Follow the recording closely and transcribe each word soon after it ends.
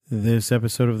This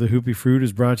episode of The Hoopy Fruit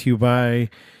is brought to you by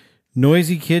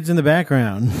noisy kids in the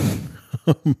background.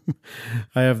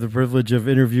 I have the privilege of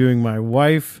interviewing my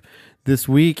wife this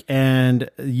week, and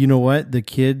you know what? The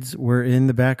kids were in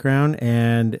the background,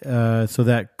 and so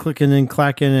that clicking and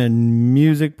clacking and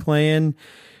music playing,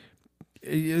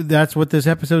 that's what this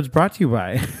episode's brought to you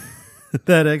by.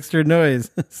 That extra noise.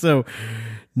 So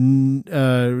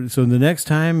the next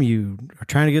time you are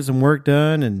trying to get some work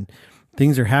done and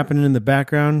things are happening in the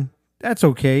background, that's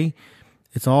okay.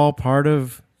 It's all part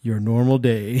of your normal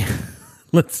day.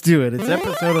 Let's do it. It's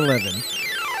episode 11.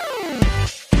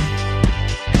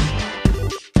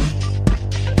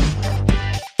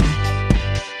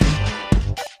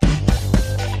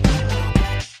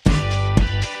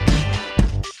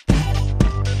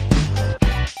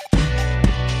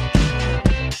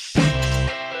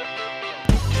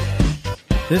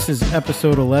 This is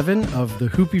episode 11 of The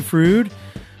Hoopy Fruit,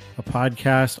 a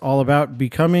podcast all about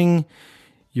becoming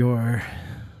your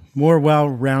more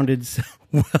well-rounded self.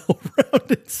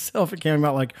 It came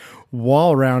out like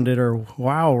wall-rounded or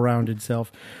wow-rounded self.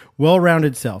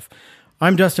 Well-rounded self.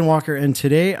 I'm Dustin Walker, and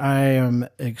today I am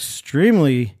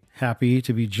extremely happy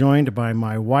to be joined by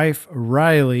my wife,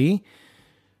 Riley.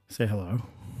 Say hello.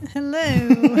 Hello.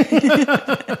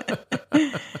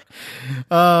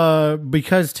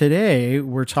 Because today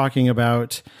we're talking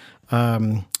about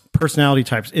personality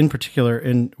types, in particular,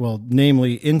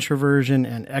 namely introversion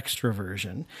and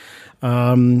extroversion,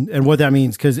 and what that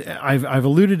means. Because I've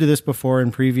alluded to this before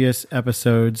in previous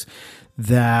episodes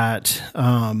that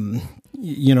that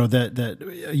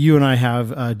you and I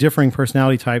have differing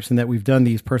personality types, and that we've done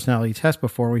these personality tests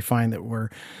before. We find that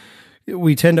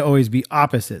we tend to always be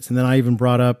opposites. And then I even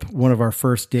brought up one of our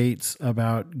first dates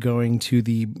about going to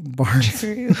the Barnes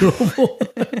and Noble.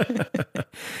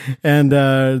 And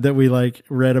that we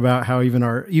read about how even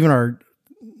our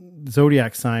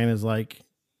zodiac sign is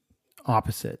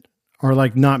opposite, or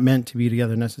not meant to be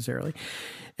together necessarily.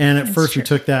 And at first we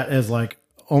took that as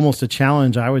almost a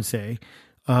challenge, I would say,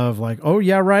 of oh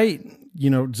yeah, right,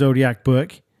 zodiac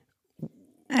book.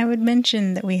 I would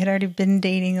mention that we had already been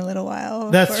dating a little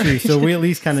while. That's true. So we at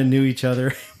least kind of knew each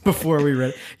other before we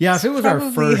read it. Yeah, if it was our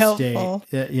first date.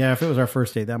 Yeah, if it was our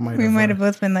first date, that might have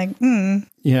both been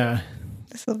yeah,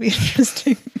 this will be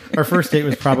interesting. Our first date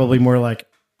was probably more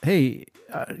hey,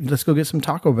 let's go get some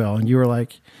Taco Bell. And you were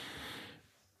like,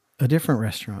 a different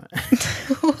restaurant.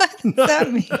 What does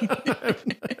that mean?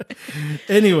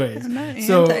 Anyways,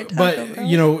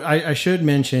 I should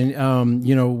mention,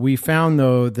 we found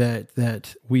though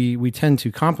that we tend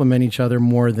to complement each other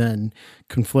more than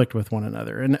conflict with one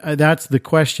another, and that's the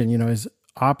question. Is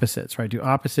opposites, right? Do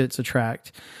opposites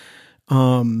attract?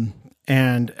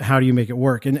 And how do you make it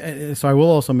work? And so I will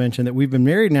also mention that we've been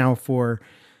married now for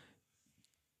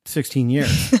 16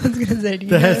 years. I was going to say, do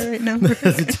you know the right number? The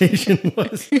hesitation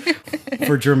was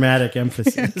for dramatic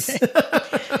emphasis,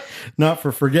 not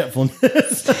for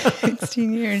forgetfulness.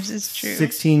 16 years is true.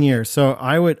 16 years. So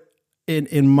I would,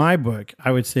 in my book,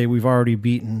 I would say we've already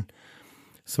beaten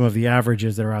some of the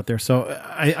averages that are out there. So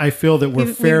I feel that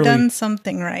we've done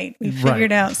something right. We've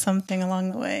figured out something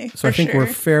along the way. So I think we're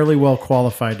fairly well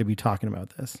qualified to be talking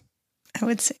about this. I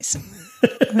would say so.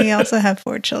 We also have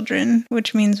 4 children,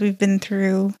 which means we've been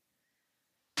through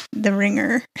the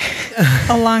ringer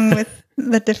along with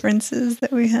the differences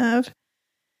that we have.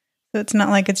 So it's not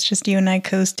like it's just you and I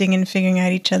coasting and figuring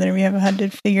out each other. We have had to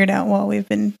figure it out while we've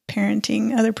been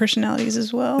parenting other personalities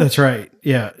as well. That's right.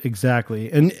 Yeah,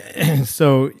 exactly. And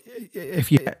so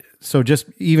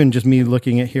just me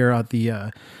looking at here at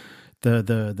the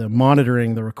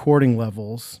monitoring, the recording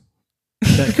levels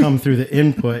that come through the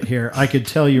input here, I could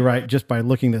tell you just by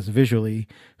looking this visually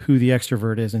who the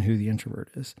extrovert is and who the introvert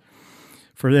is.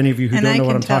 For any of you who don't know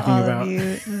what I'm talking about. And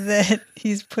I can tell all of you that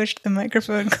he's pushed the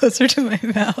microphone closer to my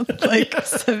mouth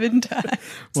 7 times.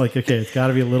 Okay, it's got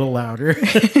to be a little louder.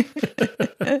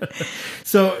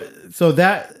 So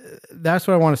that's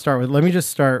what I want to start with. Let me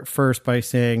just start first by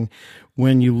saying,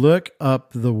 when you look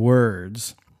up the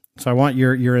words, so I want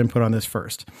your input on this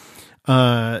first.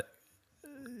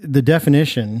 The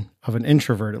definition of an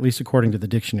introvert, at least according to the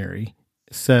dictionary,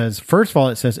 says, first of all,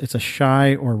 it says it's a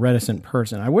shy or reticent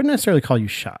person. I wouldn't necessarily call you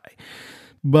shy,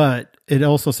 but it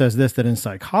also says this, that in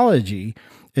psychology,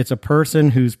 it's a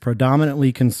person who's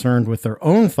predominantly concerned with their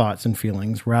own thoughts and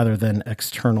feelings rather than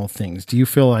external things. Do you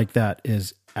feel like that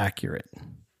is accurate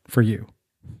for you?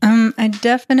 I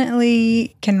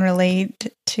definitely can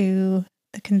relate to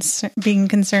the being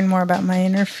concerned more about my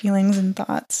inner feelings and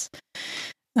thoughts.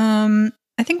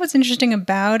 I think what's interesting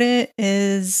about it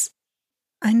is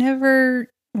I never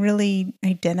really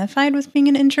identified with being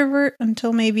an introvert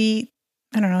until maybe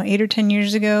I don't know, 8 or 10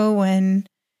 years ago when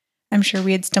I'm sure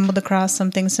we had stumbled across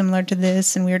something similar to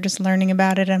this and we were just learning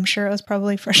about it. I'm sure I was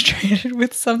probably frustrated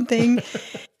with something.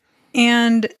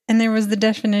 And there was the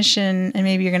definition, and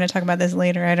maybe you're going to talk about this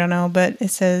later, I don't know, but it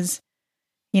says,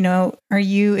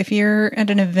 if you're at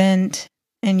an event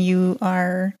and you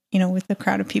are, with a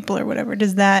crowd of people or whatever,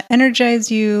 does that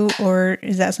energize you, or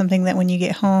is that something that when you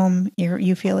get home,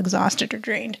 you feel exhausted or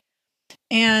drained?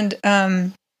 And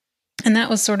that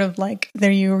was sort of like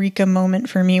the eureka moment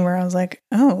for me where I was like,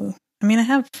 oh, I mean, I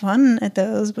have fun at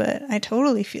those, but I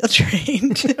totally feel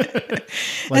drained.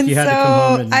 Like you had to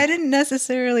come home I didn't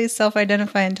necessarily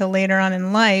self-identify until later on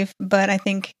in life, but I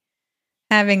think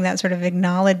having that sort of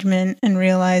acknowledgement and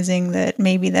realizing that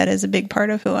maybe that is a big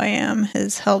part of who I am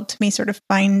has helped me sort of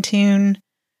fine-tune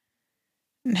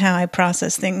how I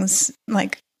process things,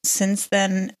 like, since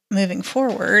then moving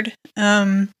forward.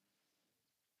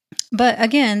 But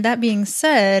again, that being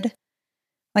said,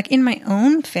 like in my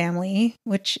own family,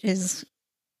 which is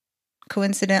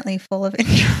coincidentally full of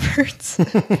introverts,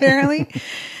 apparently,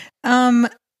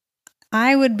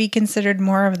 I would be considered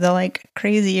more of the like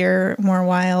crazier, more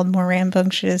wild, more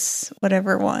rambunctious,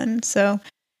 whatever one. So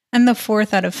I'm the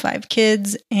 4th out of 5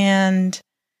 kids, and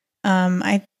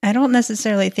I don't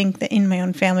necessarily think that in my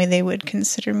own family they would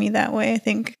consider me that way. I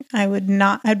think I would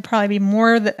not. I'd probably be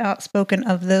more the outspoken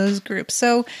of those groups.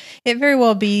 So it very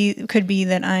well could be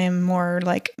that I am more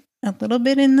like a little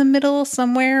bit in the middle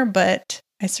somewhere, but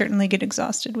I certainly get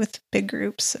exhausted with big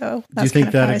groups. So that's do you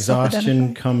think that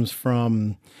exhaustion comes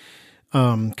from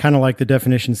kind of like the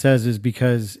definition says, is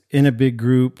because in a big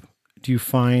group, do you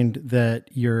find that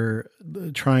you're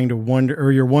trying to wonder,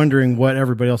 or you're wondering what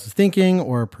everybody else is thinking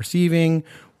or perceiving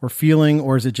or feeling,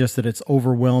 or is it just that it's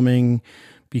overwhelming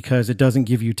because it doesn't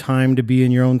give you time to be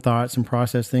in your own thoughts and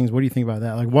process things? What do you think about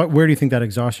that? Like, where do you think that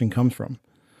exhaustion comes from?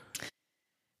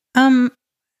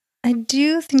 I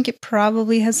do think it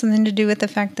probably has something to do with the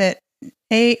fact that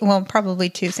probably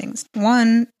 2 things.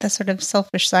 One, the sort of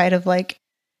selfish side of like,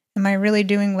 am I really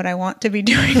doing what I want to be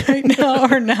doing right now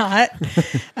or not?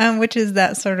 Which is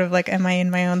that sort of like, am I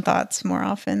in my own thoughts more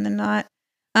often than not?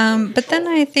 But then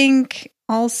I think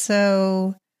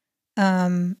also,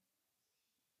 I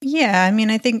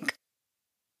think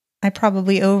I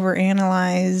probably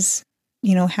overanalyze,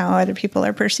 how other people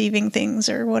are perceiving things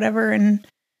or whatever, and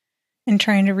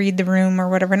trying to read the room or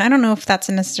whatever. And I don't know if that's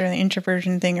a necessarily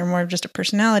introversion thing or more of just a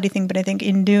personality thing, but I think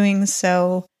in doing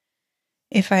so,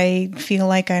 if I feel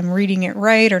like I'm reading it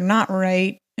right or not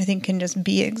right, I think can just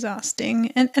be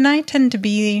exhausting. And I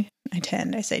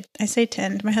say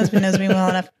tend. My husband knows me well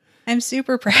enough. I'm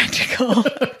super practical.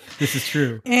 This is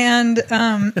true. And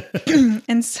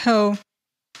and so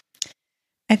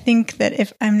I think that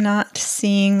if I'm not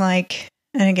seeing like,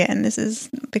 and again, this is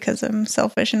because I'm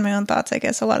selfish in my own thoughts, I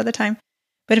guess, a lot of the time.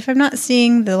 But if I'm not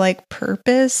seeing the like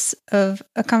purpose of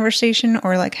a conversation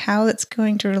or like how it's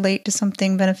going to relate to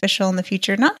something beneficial in the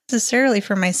future, not necessarily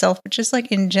for myself, but just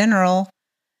like in general,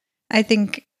 I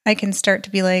think I can start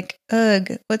to be like, ugh,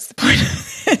 what's the point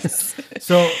of this?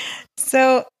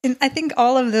 So I think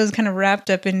all of those kind of wrapped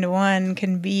up into one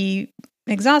can be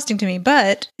exhausting to me.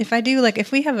 But if I do, like,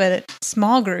 if we have a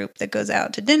small group that goes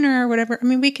out to dinner or whatever, I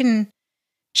mean, we can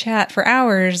chat for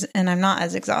hours and I'm not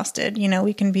as exhausted.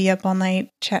 We can be up all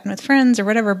night chatting with friends or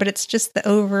whatever, but it's just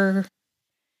it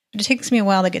takes me a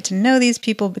while to get to know these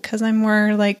people because I'm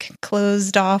more like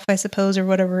closed off, I suppose, or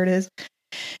whatever it is.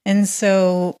 And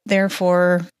so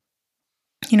therefore,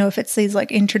 if it's these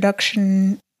like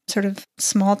introduction sort of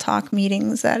small talk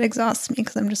meetings, that exhausts me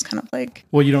because I'm just kind of like,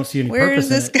 well, you don't see any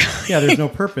purpose in it. Going? Yeah, there's no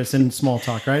purpose in small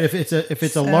talk, right? If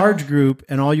it's a large group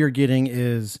and all you're getting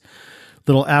is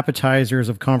little appetizers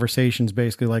of conversations,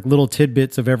 basically like little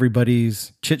tidbits of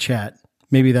everybody's chit chat,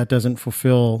 maybe that doesn't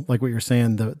fulfill, like what you're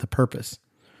saying, the purpose.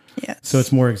 Yes. So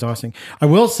it's more exhausting. I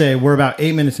will say we're about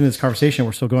 8 minutes into this conversation.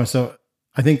 We're still going. So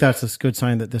I think that's a good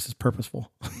sign that this is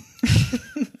purposeful.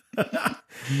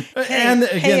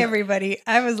 Hey, everybody.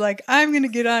 I was like, I'm going to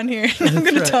get on here and I'm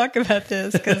going to talk about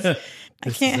this because I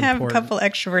can't have a couple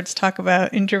extroverts talk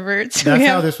about introverts. That's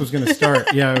how this was going to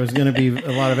start. Yeah, it was going to be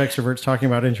a lot of extroverts talking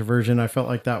about introversion. I felt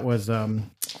like that was...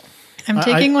 I'm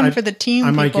taking one for the team,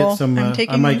 I might people. Get some,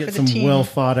 I might get some well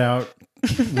thought out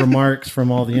remarks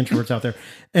from all the introverts out there.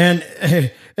 And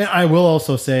I will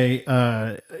also say,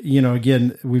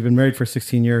 again, we've been married for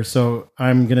 16 years, so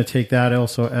I'm going to take that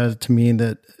also as to mean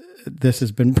that this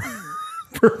has been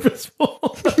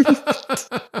purposeful.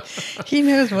 He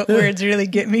knows what words really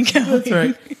get me going. That's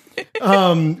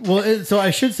right. So I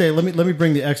should say, let me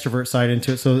bring the extrovert side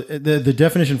into it. So the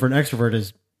definition for an extrovert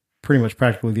is pretty much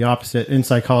practically the opposite. In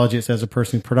psychology, it says a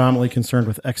person predominantly concerned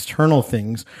with external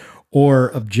things or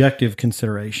objective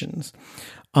considerations.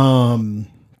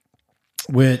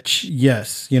 Which,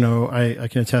 yes, I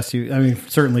can attest to. I mean,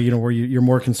 certainly, where you're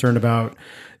more concerned about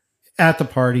at the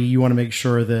party, you want to make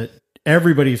sure that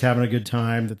everybody's having a good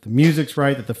time, that the music's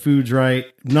right, that the food's right,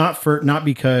 not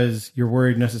because you're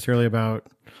worried necessarily about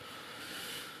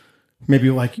maybe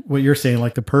like what you're saying,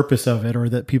 like the purpose of it, or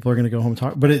that people are going to go home and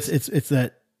talk. But it's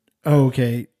that, oh,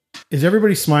 okay, is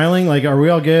everybody smiling? Like, are we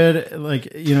all good? Like,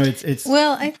 it's.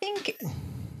 Well, I think.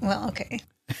 Well, okay.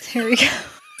 Here we go.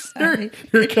 Sorry.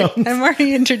 Here it comes. I'm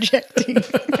already interjecting.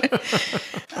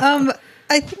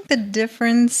 I think the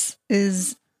difference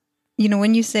is,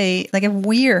 when you say, like, if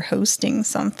we're hosting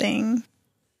something,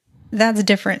 that's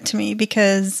different to me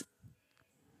because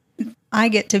I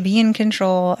get to be in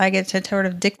control. I get to sort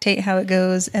of dictate how it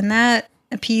goes, and that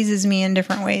appeases me in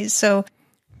different ways. So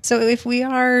if we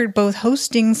are both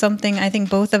hosting something, I think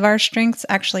both of our strengths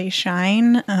actually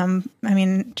shine. I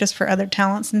mean, just for other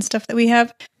talents and stuff that we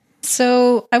have.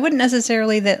 So I wouldn't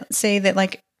necessarily say that,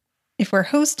 like, if we're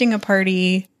hosting a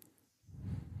party,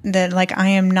 that, like, I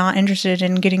am not interested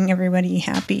in getting everybody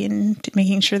happy and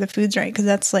making sure the food's right, because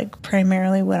that's, like,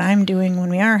 primarily what I'm doing when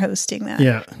we are hosting that.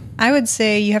 Yeah. I would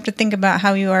say you have to think about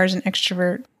how you are as an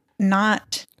extrovert,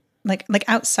 not like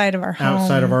outside of our home.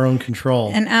 Outside of our own control.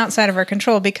 And outside of our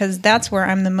control, because that's where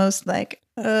I'm the most like,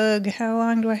 ugh, how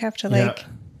long do I have to, like,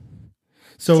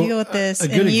 deal with this?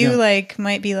 And you, like,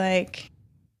 might be like,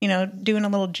 doing a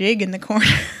little jig in the corner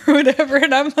or whatever.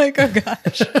 And I'm like, oh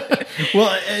gosh.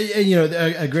 Well,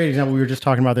 a great example, we were just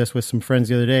talking about this with some friends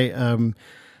the other day.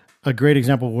 A great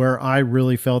example where I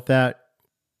really felt that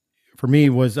for me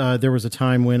was, there was a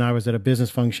time when I was at a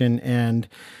business function and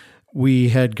we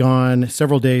had gone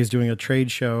several days doing a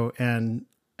trade show. And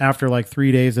after like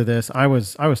 3 days of this, I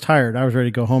was tired. I was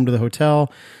ready to go home to the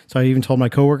hotel. So I even told my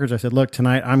coworkers, I said, look,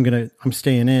 tonight I'm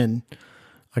staying in.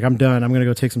 Like, I'm done. I'm going to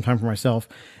go take some time for myself.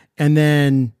 And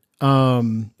then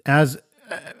as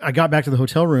I got back to the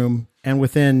hotel room, and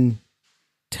within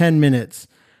 10 minutes,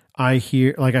 I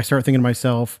start thinking to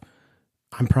myself,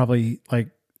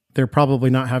 they're probably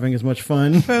not having as much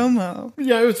fun. FOMO.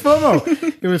 Yeah, it was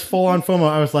FOMO. It was full on FOMO.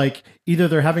 I was like, either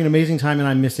they're having an amazing time and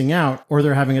I'm missing out, or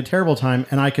they're having a terrible time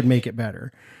and I could make it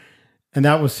better. And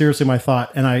that was seriously my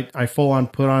thought. And I full on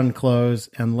put on clothes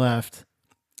and left,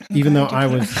 even though I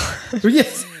was,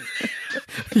 yes.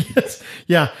 Yes.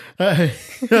 Yeah. I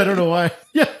don't know why.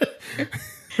 Yeah.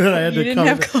 Then I had you to didn't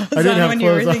have clothes on when you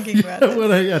were thinking about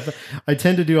it. I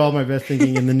tend to do all my best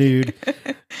thinking in the nude,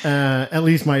 at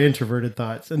least my introverted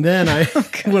thoughts. And then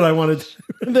when I wanted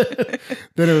to,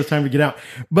 then it was time to get out.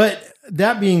 But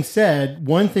that being said,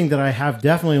 one thing that I have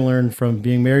definitely learned from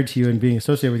being married to you and being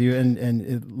associated with you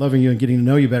and loving you and getting to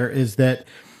know you better is that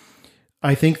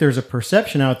I think there's a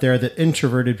perception out there that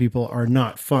introverted people are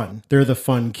not fun. They're the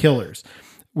fun killers,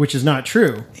 which is not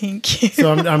true. Thank you.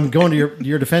 So I'm going to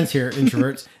your defense here,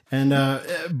 introverts. And,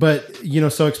 but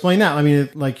so explain that. I mean,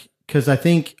 like, cause I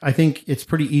think it's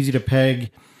pretty easy to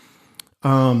peg,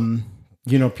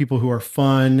 people who are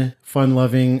fun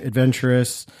loving,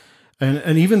 adventurous.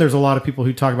 And even there's a lot of people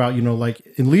who talk about, like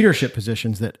in leadership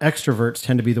positions that extroverts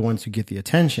tend to be the ones who get the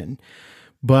attention.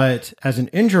 But as an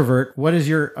introvert, what's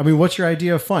your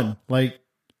idea of fun? Like,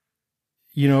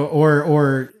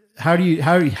 or how do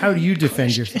you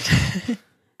defend yourself?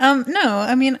 No,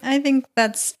 I mean, I think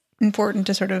that's important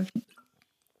to sort of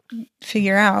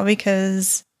figure out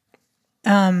because,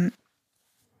 I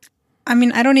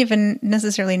mean, I don't even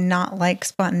necessarily not like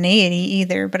spontaneity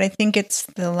either, but I think it's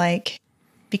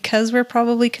because we're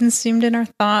probably consumed in our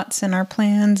thoughts and our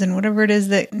plans and whatever it is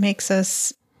that makes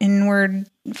us inward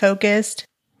focused.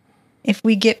 If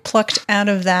we get plucked out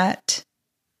of that,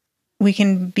 we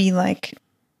can be like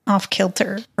off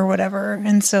kilter or whatever.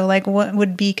 And so like what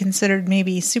would be considered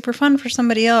maybe super fun for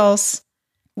somebody else,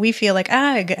 we feel like,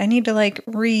 I need to like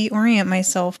reorient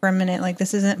myself for a minute. Like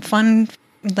this isn't fun.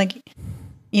 Like,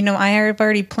 I have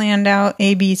already planned out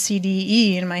A, B, C, D,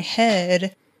 E in my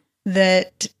head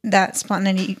that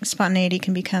spontaneity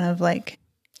can be kind of like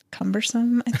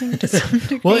cumbersome, I think, to some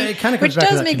degree. Well, it kind of comes which back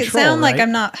does to that make control, it sound right? like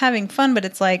I'm not having fun, but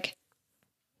it's like,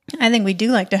 I think we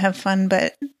do like to have fun,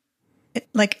 but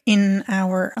like on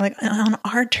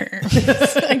our terms,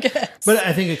 I guess. But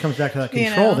I think it comes back to that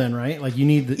control then, right? Like you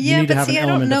need to have an element of control. I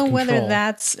don't know whether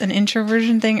that's an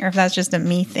introversion thing or if that's just a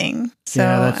me thing. So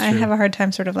I have a hard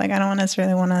time sort of like, I don't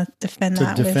necessarily want to defend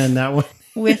that one.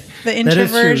 With the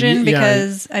introversion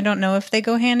because I don't know if they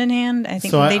go hand in hand. I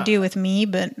think they do with me,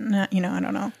 but not, I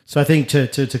don't know. So I think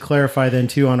to clarify then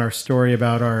too on our story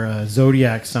about our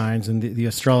zodiac signs and the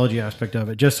astrology aspect of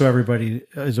it, just so everybody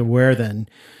is aware then,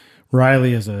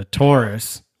 Riley is a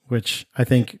Taurus, which I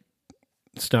think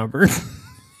stubborn.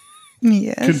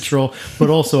 Yes. Control, but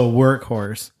also a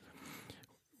workhorse.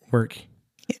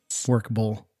 Yes.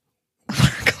 Workable.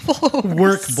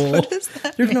 Work bull. What does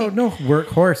that There's mean? no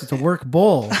workhorse. It's a work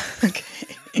bull. Okay.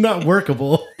 Not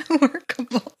workable.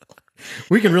 Workable.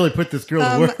 We can really put this girl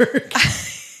to work.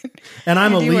 And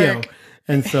I'm a Leo. Work.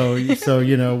 And so,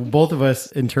 both of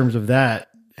us in terms of that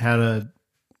had a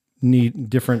need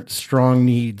different strong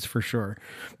needs for sure.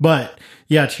 But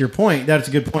yeah, to your point, that's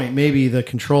a good point. Maybe the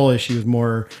control issue is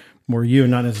more you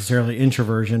and not necessarily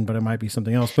introversion, but it might be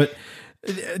something else. But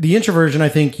the introversion, I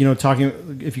think,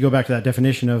 talking, if you go back to that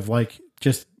definition of like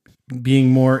just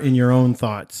being more in your own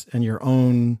thoughts and your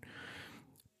own,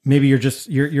 maybe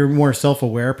you're more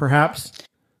self-aware perhaps.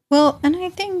 Well, and I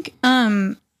think, I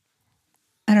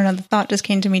don't know, the thought just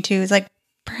came to me too, is like,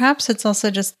 perhaps it's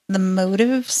also just the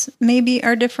motives maybe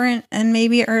are different and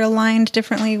maybe are aligned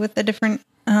differently with the different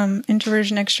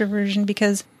introversion, extroversion,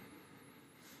 because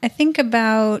I think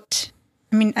about,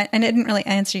 I didn't really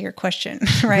answer your question,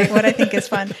 right? What I think is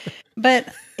fun.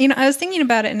 But, I was thinking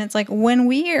about it and it's like when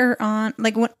we are on,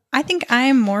 like when I think I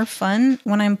am more fun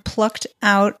when I'm plucked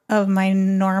out of my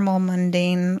normal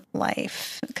mundane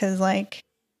life. Because like,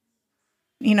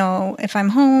 if I'm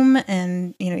home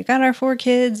and, we've got our 4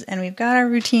 kids and we've got our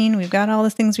routine, we've got all the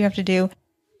things we have to do,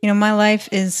 my life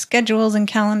is schedules and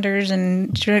calendars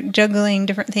and juggling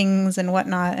different things and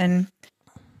whatnot. And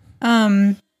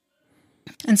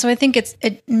so I think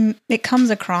it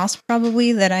comes across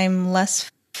probably that I'm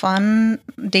less fun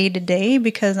day to day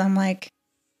because I'm like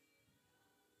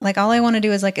all I want to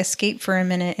do is like escape for a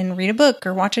minute and read a book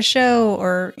or watch a show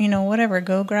or, whatever,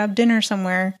 go grab dinner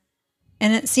somewhere.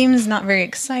 And it seems not very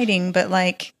exciting, but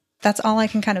like that's all I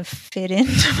can kind of fit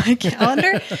into my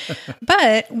calendar.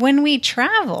 But when we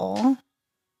travel,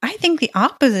 I think the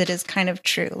opposite is kind of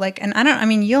true. Like,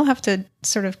 and you'll have to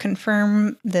sort of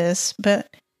confirm this, but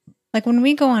like when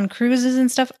we go on cruises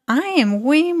and stuff, I am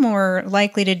way more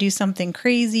likely to do something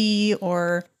crazy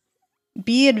or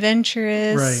be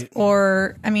adventurous. Right.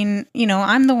 Or, I'm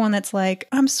the one that's like,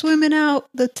 I'm swimming out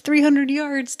the 300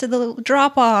 yards to the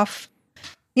drop off.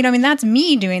 That's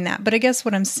me doing that. But I guess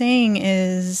what I'm saying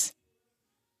is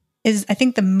I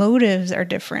think the motives are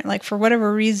different. Like for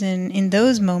whatever reason, in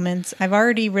those moments, I've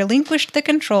already relinquished the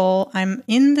control. I'm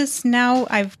in this now.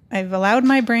 I've allowed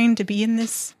my brain to be in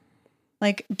this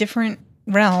like different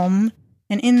realm.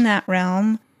 And in that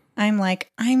realm, I'm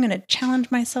like, I'm going to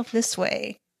challenge myself this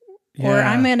way. Yeah. Or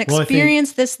I'm going to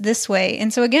experience this way.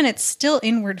 And so again, it's still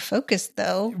inward focused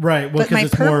though. Right. Well, but my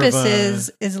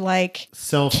purpose is like,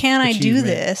 can I do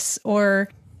this? Or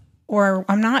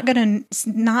I'm not going to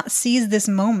not seize this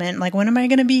moment. Like, when am I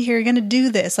going to be here? Going to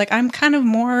do this? Like, I'm kind of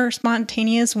more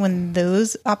spontaneous when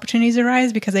those opportunities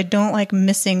arise because I don't like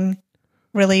missing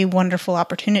really wonderful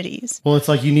opportunities. Well, it's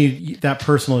like you need that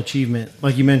personal achievement.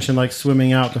 Like you mentioned, like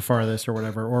swimming out the farthest or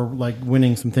whatever, or like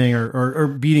winning something or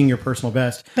beating your personal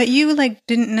best. But you like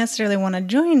didn't necessarily want to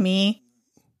join me.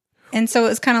 And so it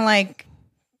was kind of like,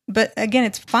 but again,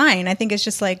 it's fine. I think it's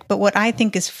just like, but what I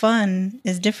think is fun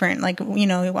is different. Like,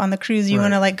 on the cruise, you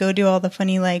want to like go do all the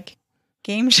funny, like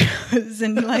game shows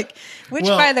and like, which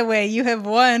by the way, you have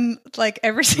won like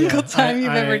every single time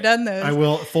you've ever done those. I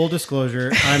will, full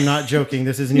disclosure, I'm not joking.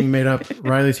 This isn't even made up.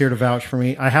 Riley's here to vouch for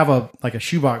me. I have a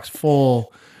shoebox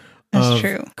full of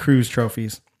cruise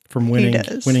trophies from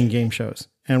winning game shows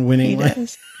and winning.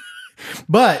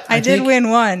 But I did win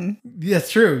one.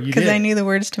 That's true. You did. Because I knew the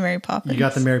words to Mary Poppins. You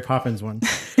got the Mary Poppins one,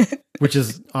 which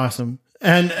is awesome.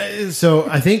 And so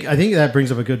I think that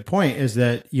brings up a good point is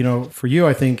that, for you,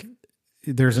 I think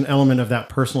there's an element of that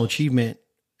personal achievement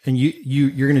and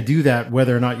you're going to do that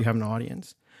whether or not you have an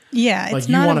audience. Yeah. Like it's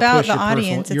not about the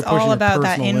audience. It's all about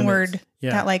that inward,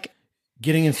 that like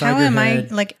getting inside your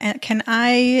head. I like, can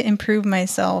I improve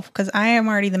myself? Cause I am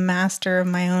already the master of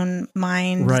my own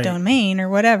mind's domain or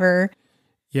whatever.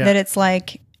 Yeah. That it's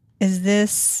like, is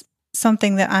this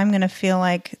something that I'm going to feel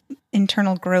like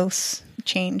internal growth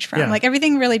change from? Like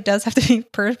everything really does have to be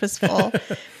purposeful,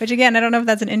 which again, I don't know if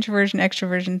that's an introversion,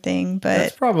 extroversion thing, but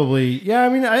that's probably,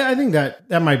 I think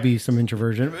that might be some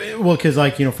introversion. Well, cause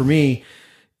like, for me,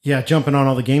 jumping on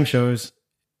all the game shows,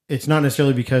 it's not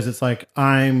necessarily because it's like,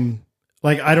 I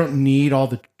don't need all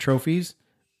the trophies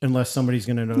unless somebody's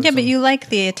going to notice. Yeah, but you like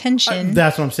the attention.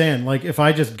 That's what I'm saying. Like if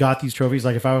I just got these trophies,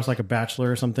 like if I was like a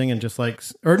bachelor or something and just like,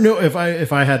 or no, if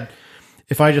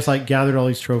I just like gathered all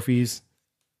these trophies,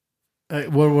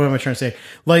 what am I trying to say?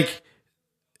 Like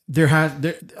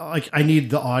I need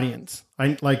the audience.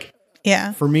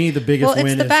 For me, the biggest win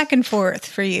is the back and forth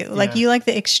for you. Like you like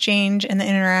the exchange and the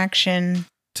interaction.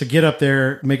 To get up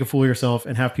there, make a fool of yourself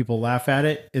and have people laugh at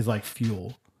it is like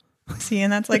fuel. See,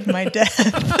 and that's like my death.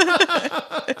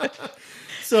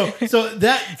 So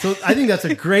I think that's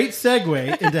a great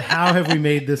segue into how have we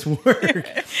made this work?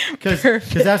 Because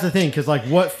that's the thing. Because like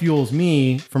what fuels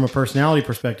me from a personality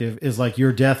perspective is like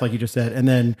your death, like you just said, and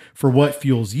then for what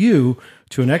fuels you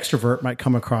to an extrovert might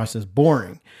come across as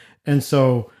boring, and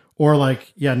so or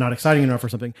like not exciting enough or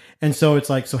something. And so it's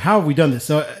like, so how have we done this?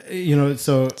 So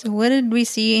so what did we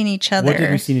see in each other? What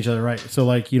did we see in each other? Right. So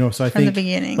like so I from think the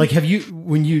beginning. Like have you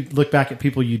when you look back at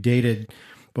people you dated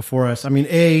before us? I mean,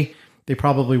 A, they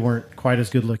probably weren't quite as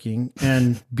good looking,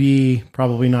 and B,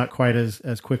 probably not quite as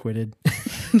quick-witted.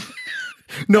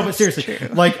 No, but seriously, true.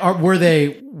 like, were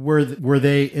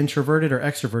they introverted or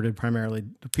extroverted primarily?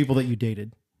 The people that you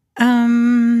dated,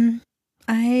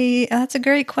 that's a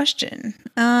great question.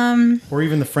 Or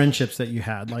even the friendships that you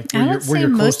had, like, I would say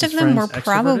most of them were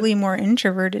probably more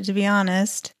introverted, to be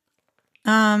honest.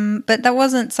 But that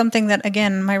wasn't something that,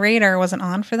 again, my radar wasn't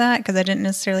on for that because I didn't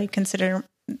necessarily consider.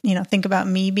 Think about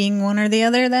me being one or the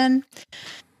other then.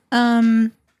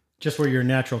 Just where your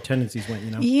natural tendencies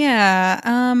went, Yeah.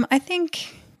 I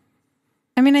think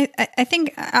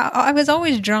I was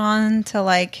always drawn to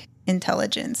like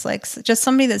intelligence, like just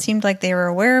somebody that seemed like they were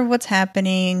aware of what's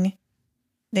happening.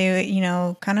 They,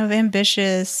 kind of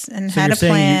ambitious and so had you're a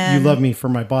plan. Saying you love me for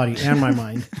my body and my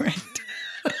mind. Right.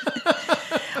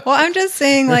 Well, I'm just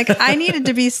saying like I needed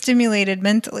to be stimulated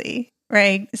mentally.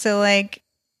 Right. So like,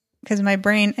 because my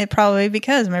brain's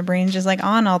just like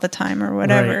on all the time or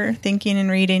whatever, right. Thinking and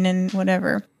reading and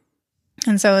whatever.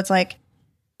 And so it's like,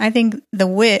 I think the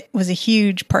wit was a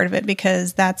huge part of it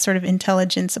because that's sort of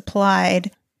intelligence applied.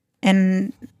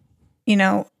 And,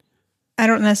 I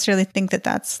don't necessarily think that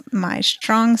that's my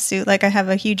strong suit. Like I have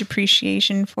a huge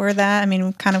appreciation for that. I mean,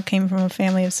 we kind of came from a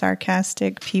family of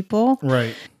sarcastic people.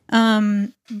 Right.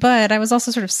 But I was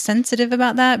also sort of sensitive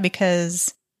about that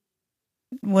because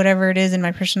whatever it is in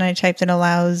my personality type that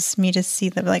allows me to see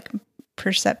the like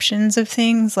perceptions of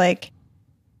things, like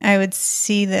I would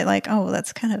see that like, oh,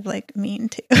 that's kind of like mean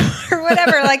too or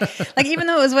whatever. like even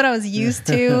though it was what I was used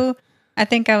to, I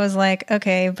think I was like,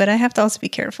 okay, but I have to also be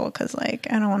careful because like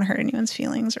I don't want to hurt anyone's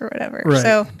feelings or whatever. Right.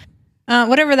 So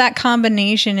whatever that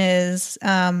combination is,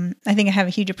 I think I have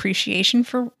a huge appreciation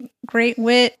for great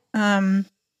wit.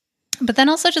 But then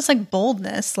also just like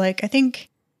boldness. Like I think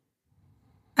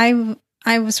I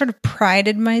was sort of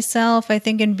prided myself, I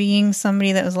think, in being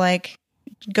somebody that was like,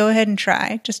 go ahead and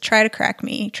just try to crack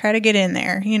me, try to get in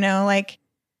there, like,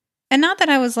 and not that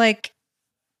I was like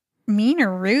mean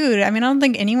or rude. I mean, I don't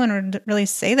think anyone would really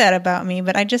say that about me,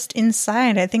 but I just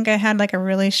inside, I think I had like a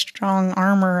really strong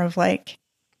armor of like,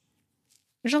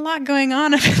 there's a lot going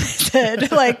on up in my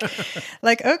head.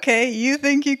 like, okay, you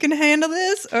think you can handle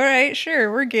this? All right,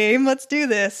 sure. We're game. Let's do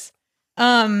this.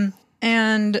 And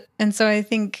so I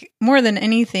think more than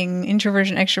anything,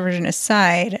 introversion, extroversion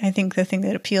aside, I think the thing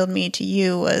that appealed me to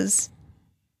you was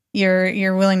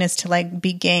your willingness to like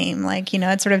be game. Like,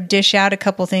 I'd sort of dish out a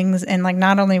couple things and like,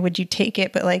 not only would you take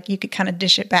it, but like you could kind of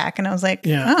dish it back. And I was like,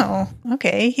 oh,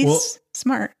 okay. He's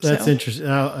smart. That's interesting.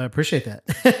 I appreciate that.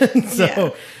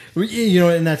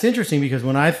 And that's interesting because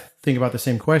when I think about the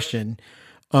same question,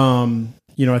 I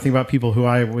think about people who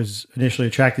I was initially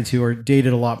attracted to or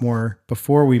dated a lot more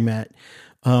before we met.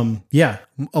 A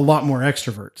lot more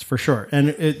extroverts for sure. And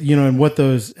and what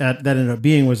that ended up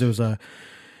being was it was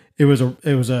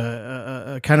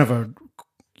a kind of a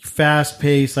fast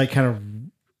paced, like kind of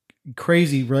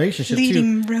crazy relationship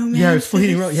fleeting too. Romance. Yeah, it's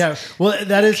fleeting romance. Yeah. Well,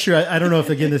 that is true. I don't know if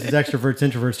again this is extroverts,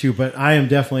 introverts too, but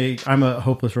I'm a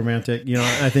hopeless romantic.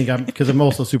 I think because I'm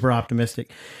also super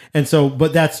optimistic, and so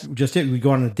but that's just it. We go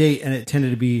on a date, and it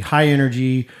tended to be high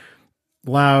energy,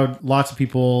 loud, lots of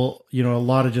people. A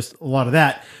lot of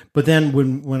that. But then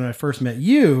when I first met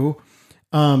you.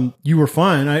 You were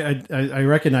fun. I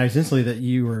recognized instantly that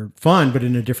you were fun, but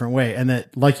in a different way. And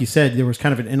that, like you said, there was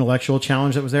kind of an intellectual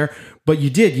challenge that was there, but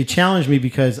you challenged me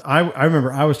because I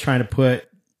remember I was trying to put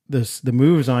the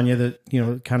moves on you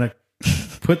that, kind of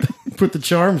put the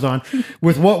charms on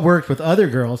with what worked with other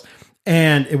girls.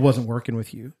 And it wasn't working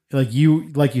with you. Like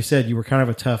you said, you were kind of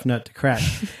a tough nut to crack.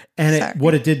 And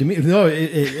what it did to me,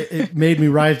 it made me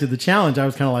rise to the challenge. I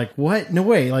was kind of like, what? No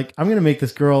way. Like, I'm going to make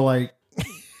this girl like,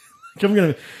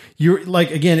 you're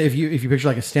like, again, if you picture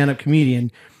like a stand-up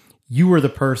comedian, you were the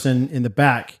person in the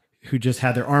back who just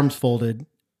had their arms folded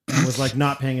and was like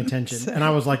not paying attention. And I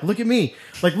was like, look at me,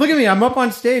 I'm up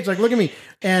on stage. Like, look at me.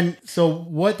 And so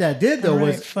what that did though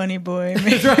was funny boy.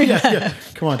 That's right. Yeah.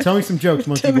 Come on. Tell me some jokes,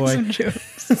 monkey boy. Some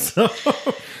jokes.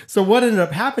 So what ended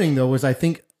up happening though, was I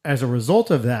think as a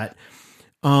result of that,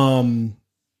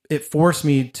 it forced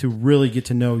me to really get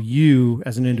to know you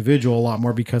as an individual a lot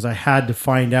more, because I had to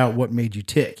find out what made you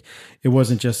tick. It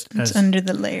wasn't just it's under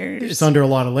the layers. It's under a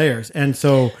lot of layers. And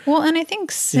so, well, and I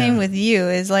think same with you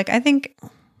is like, I think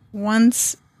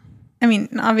once, I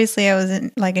mean, obviously I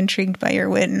was like intrigued by your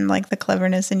wit and like the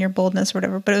cleverness and your boldness or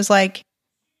whatever, but it was like,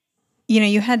 you know,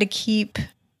 you had to keep,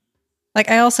 like,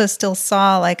 I also still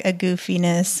saw like a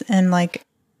goofiness and like,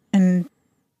 and,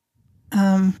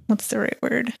 what's the right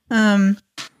word? Well,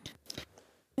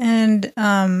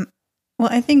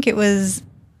 I think it was,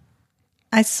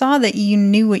 I saw that you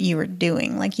knew what you were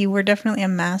doing. Like you were definitely a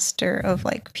master of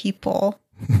like people.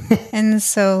 And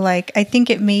so like, I think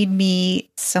it made me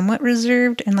somewhat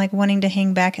reserved and like wanting to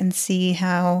hang back and see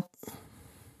how,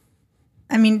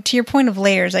 I mean, to your point of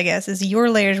layers, I guess, is your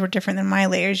layers were different than my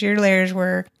layers. Your layers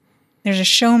were, there's a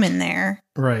showman there.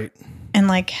 right. And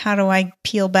like, how do I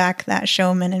peel back that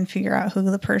showman and figure out who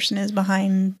the person is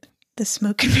behind the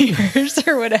smoke and mirrors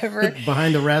or whatever?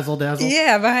 Behind the razzle dazzle?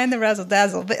 Yeah, behind the razzle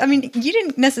dazzle. But I mean, you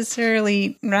didn't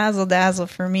necessarily razzle dazzle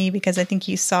for me because I think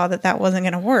you saw that that wasn't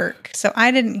going to work. So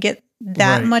I didn't get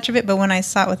that much of it. But when I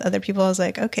saw it with other people, I was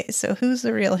like, okay, so who's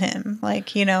the real him?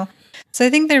 Like, you know, so I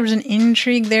think there was an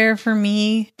intrigue there for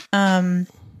me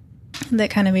that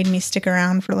kind of made me stick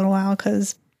around for a little while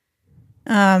because,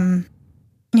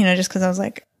 you know, just because I was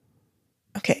like,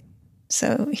 okay,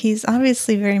 so he's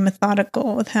obviously very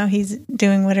methodical with how he's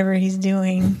doing whatever he's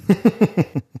doing.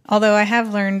 Although I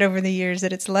have learned over the years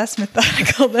that it's less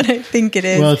methodical than I think it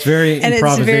is. Well, it's very and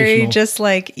improvisational. it's very just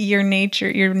like your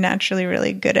nature. You're naturally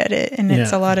really good at it, and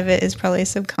it's a lot of it is probably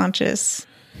subconscious.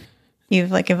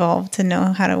 You've like evolved to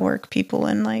know how to work people,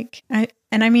 and like I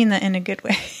mean that in a good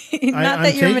way. Not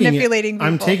that you're manipulating people.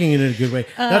 I'm taking it in a good way.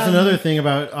 That's another thing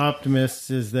about optimists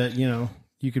is that, you know,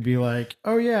 you could be like,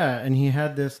 oh yeah, and he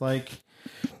had this like,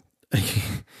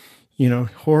 you know,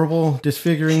 horrible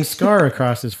disfiguring scar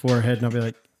across his forehead, and I'll be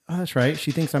like, oh, that's right,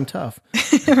 she thinks I'm tough.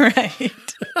 Right.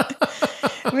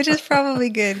 Which is probably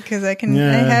good because I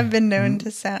have been known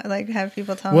to sound like have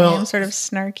people tell me I'm sort of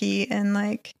snarky and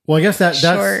like I guess that's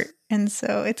short, and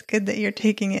so it's good that you're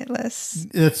taking it less.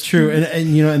 That's true, and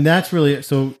you know, and that's really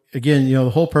so. Again, you know,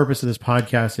 the whole purpose of this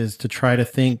podcast is to try to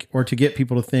think or to get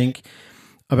people to think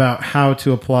about how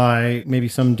to apply maybe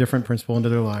some different principle into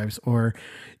their lives, or,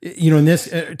 you know, in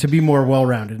this, to be more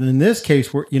well-rounded. And in this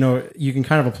case, you know, you can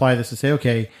kind of apply this to say,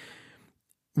 okay,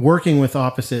 working with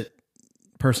opposite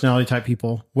personality type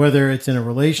people, whether it's in a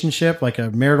relationship, like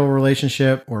a marital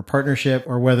relationship or a partnership,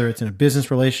 or whether it's in a business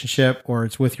relationship, or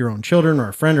it's with your own children or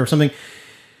a friend or something,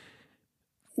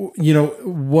 you know,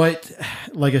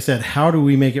 like I said, how do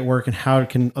we make it work and how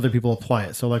can other people apply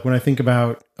it? So like when I think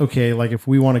about, okay, like if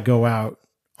we want to go out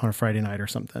on a Friday night or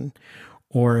something,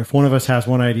 or if one of us has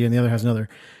one idea and the other has another,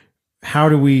 how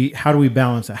do we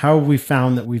balance that? How have we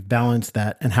found that we've balanced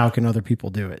that, and how can other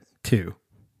people do it too?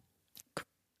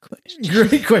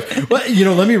 Great question. Well, you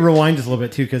know, let me rewind just a little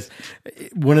bit too, because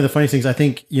one of the funniest things, I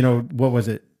think, you know, what was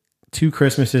it? 2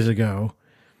 Christmases ago,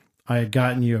 I had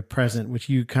gotten you a present, which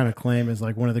you kind of claim is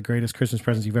like one of the greatest Christmas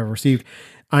presents you've ever received.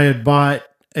 I had bought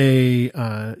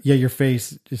your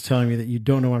face is telling me that you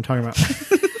don't know what I'm talking about.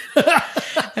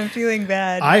 I'm feeling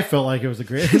bad. I felt like it was the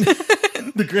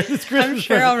greatest Christmas I'm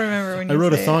sure present. I'll remember when you I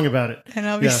wrote a say song it. about it. And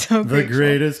I'll be so the grateful.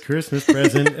 greatest Christmas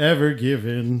present ever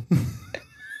given.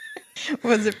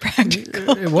 Was it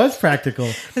practical? It was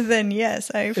practical. Then yes,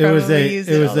 I probably use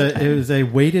it all the time. It was a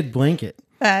weighted blanket.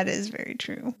 That is very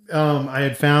true. I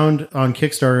had found on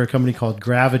Kickstarter a company called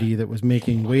Gravity that was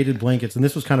making weighted blankets, and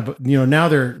this was kind of, you know, now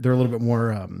they're a little bit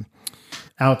more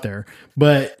out there,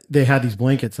 but they had these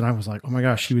blankets, and I was like, oh my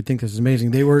gosh, she would think this is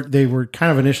amazing. They were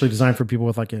kind of initially designed for people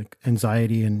with like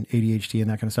anxiety and ADHD and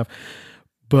that kind of stuff,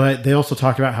 but they also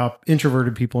talked about how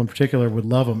introverted people in particular would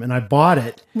love them, and I bought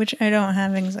it. Which I don't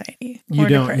have anxiety. You or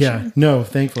don't, depression. yeah, no,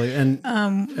 thankfully, and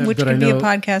which could be a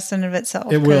podcast in of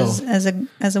itself. It will.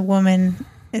 As a woman,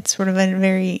 it's sort of a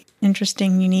very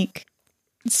interesting, unique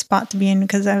spot to be in,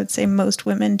 because I would say most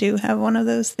women do have one of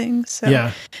those things. So.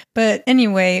 Yeah. But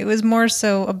anyway, it was more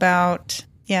so about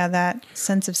that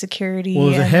sense of security. Well,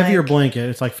 it was a heavier blanket.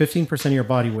 It's like 15% of your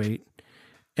body weight.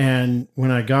 And when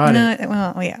I got it,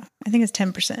 well, yeah, I think it's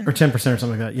 10% or 10% or something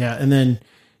like that. Yeah. And then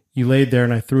you laid there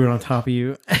and I threw it on top of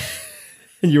you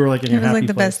and you were like in your happy place. It was like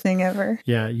the best thing ever.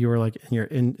 Yeah. You were like in your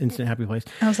instant happy place.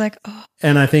 I was like, oh.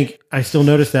 And I think I still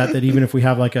noticed that even if we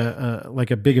have like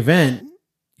a big event,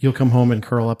 you'll come home and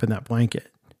curl up in that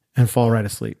blanket and fall right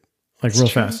asleep, like real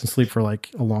fast, and sleep for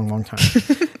like a long, long time.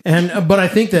 But I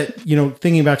think that, you know,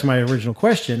 thinking back to my original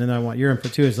question, and I want your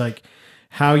input too, is like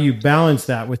how you balance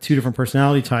that with 2 different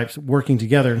personality types working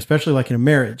together, and especially like in a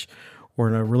marriage or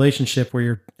in a relationship where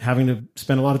you're having to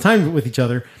spend a lot of time with each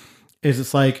other, is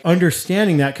it's like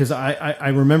understanding that. Cause I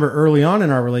remember early on in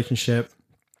our relationship,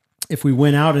 if we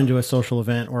went out into a social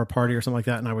event or a party or something like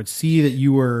that, and I would see that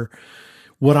you were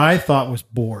what I thought was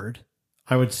bored,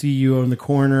 I would see you in the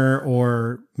corner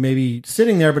or maybe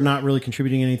sitting there, but not really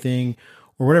contributing anything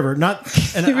or whatever. Not,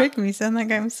 and You make me sound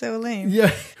like I'm so lame.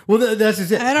 yeah. Well, that's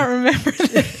just it. I don't remember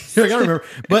this. Like, I don't remember,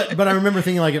 but I remember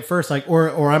thinking like at first, like,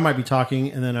 or I might be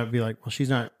talking and then I'd be like, well, she's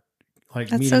not like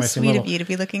That's meeting so my same sweet level. of you to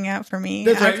be looking out for me.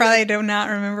 That's I right. probably do not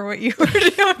remember what you were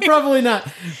doing. Probably not.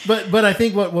 But I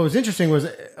think what was interesting was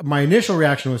my initial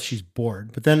reaction was she's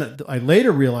bored. But then I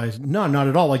later realized, no, not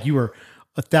at all. Like you were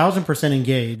 1,000%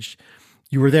 engaged.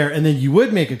 You were there. And then you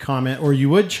would make a comment or you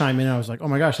would chime in. I was like, oh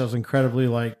my gosh, that was incredibly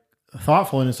like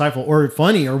thoughtful and insightful or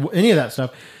funny or any of that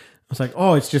stuff. I was like,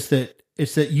 oh, it's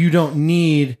that you don't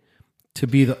need to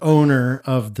be the owner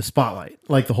of the spotlight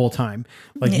like the whole time.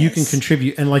 Like you can Yes.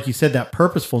 contribute. And like you said, that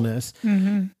purposefulness,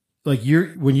 like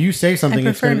when you say I something,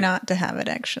 it's prefer gonna, not to have it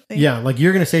actually. yeah, like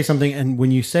you're going to say something and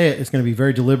when you say it, it's going to be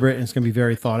very deliberate and it's going to be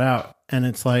very thought out. And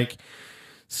it's like,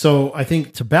 so I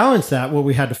think to balance that, what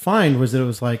we had to find was that it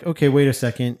was like, okay, wait a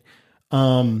second.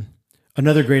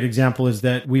 Another great example is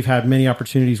that we've had many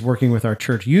opportunities working with our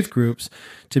church youth groups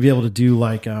to be able to do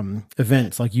like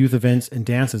events, like youth events and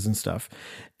dances and stuff.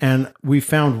 And we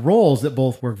found roles that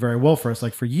both work very well for us.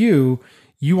 Like for you,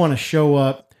 you want to show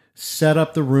up, set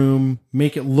up the room,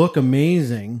 make it look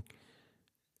amazing,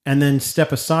 and then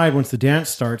step aside once the dance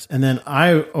starts. And then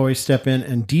I always step in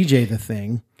and DJ the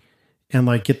thing and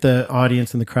like get the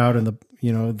audience and the crowd and the,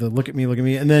 you know, the look at me.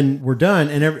 And then we're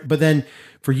done. But then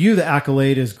for you, the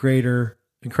accolade is greater.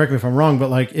 And correct me if I'm wrong, but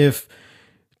like if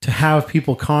to have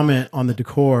people comment on the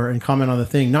decor and comment on the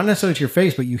thing, not necessarily to your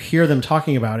face, but you hear them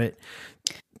talking about it.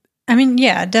 I mean,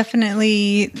 yeah,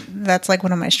 definitely that's like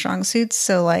one of my strong suits.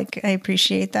 So like, I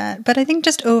appreciate that. But I think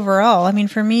just overall, I mean,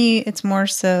 for me, it's more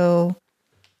so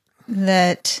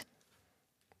that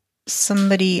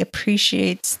somebody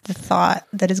appreciates the thought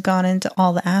that has gone into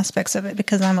all the aspects of it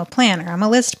because I'm a planner, I'm a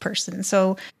list person.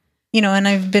 So, you know, and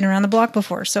I've been around the block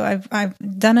before. So I've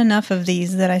done enough of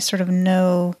these that I sort of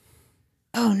know,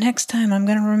 oh, next time I'm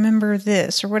going to remember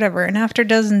this or whatever. And after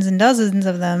dozens and dozens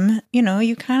of them, you know,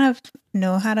 you kind of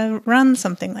know how to run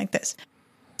something like this.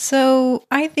 So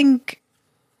I think,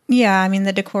 yeah, I mean,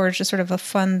 the decor is just sort of a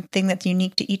fun thing that's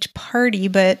unique to each party.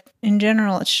 But in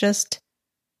general, it's just,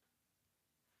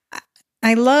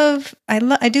 I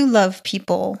do love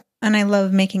people and I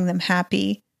love making them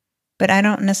happy, but I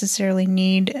don't necessarily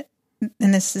need,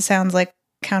 and this sounds like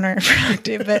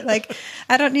counterproductive, but like,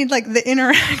 I don't need like the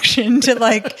interaction to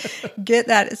like get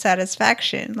that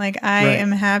satisfaction. Like I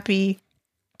am happy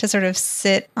to sort of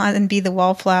sit on and be the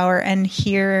wallflower and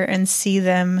hear and see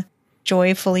them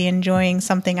joyfully enjoying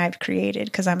something I've created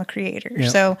because I'm a creator. Yep.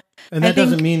 So, And that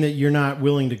doesn't mean that you're not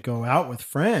willing to go out with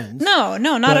friends. No,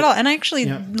 not at all. And I actually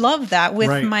love that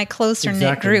with my closer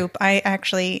knit group. I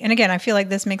actually, and again, I feel like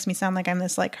this makes me sound like I'm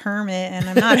this like hermit and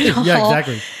I'm not at all. Yeah,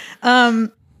 exactly.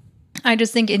 I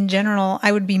just think in general,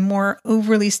 I would be more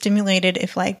overly stimulated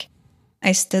if like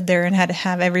I stood there and had to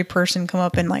have every person come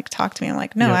up and like talk to me. I'm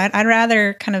like, no, I'd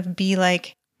rather kind of be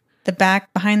like the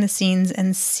back behind the scenes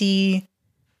and see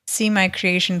my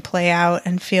creation play out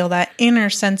and feel that inner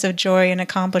sense of joy and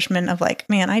accomplishment of like,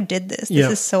 man, I did this.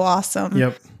 This is so awesome.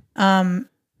 Yep. And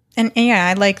yeah,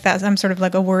 I like that. I'm sort of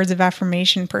like a words of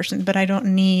affirmation person, but I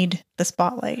don't need the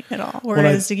spotlight at all.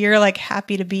 Whereas you're like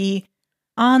happy to be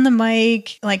on the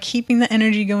mic, like keeping the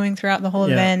energy going throughout the whole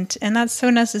event. And that's so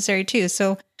necessary too.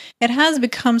 So it has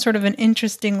become sort of an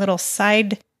interesting little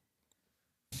side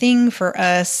thing for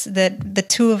us that the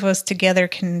two of us together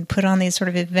can put on these sort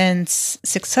of events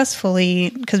successfully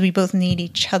because we both need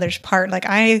each other's part. Like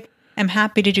I am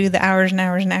happy to do the hours and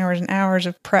hours and hours and hours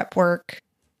of prep work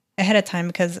ahead of time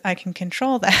because I can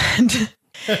control that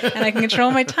and I can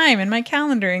control my time and my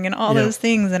calendaring and all those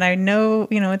things. And I know,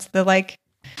 you know, it's I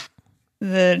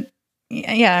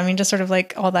mean, just sort of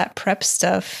like all that prep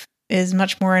stuff is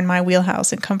much more in my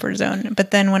wheelhouse and comfort zone.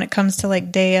 But then when it comes to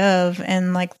like day of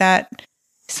and like that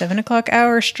 7:00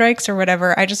 hour strikes or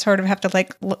whatever, I just sort of have to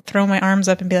like throw my arms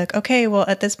up and be like, okay, well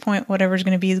at this point, whatever's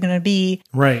going to be is going to be.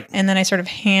 Right. And then I sort of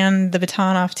hand the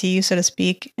baton off to you, so to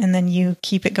speak, and then you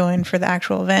keep it going for the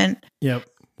actual event. Yep.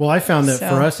 Well, I found that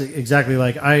for us, exactly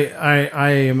like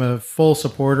I am a full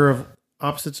supporter of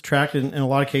opposites attract in a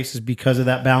lot of cases because of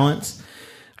that balance.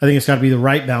 I think it's got to be the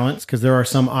right balance because there are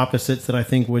some opposites that I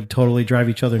think would totally drive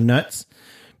each other nuts.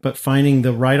 But finding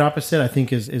the right opposite, I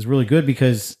think is really good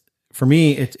because for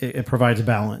me, it provides a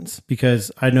balance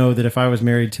because I know that if I was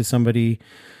married to somebody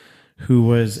who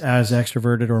was as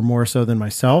extroverted or more so than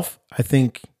myself, I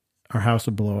think our house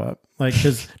would blow up. Like,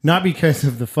 not because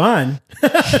of the fun,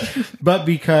 but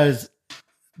because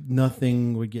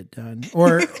nothing would get done.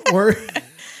 Or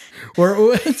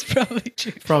It's probably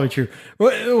true. Probably true.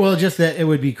 Well, just that it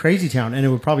would be crazy town, and it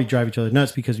would probably drive each other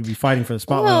nuts because we'd be fighting for the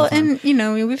spotlight. Well, and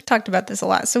we've talked about this a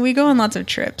lot. So we go on lots of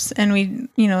trips, and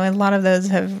a lot of those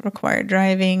have required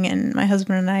driving. And my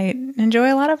husband and I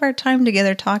enjoy a lot of our time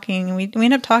together talking. And we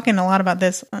end up talking a lot about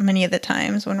this many of the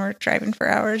times when we're driving for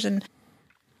hours. And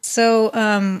so,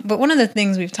 but one of the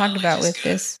things we've talked about with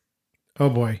this. Oh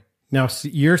boy! Now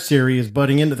your Siri is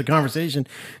butting into the conversation.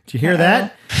 Did you hear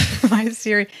that? My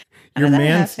Siri. Your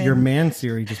man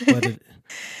Siri just butted.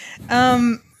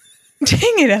 Dang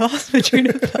it! I lost my train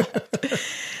of thought.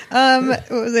 What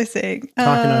was I saying?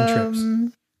 Talking on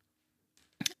trips.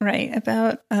 Right,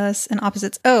 about us and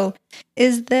opposites. Oh,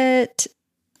 is that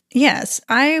yes?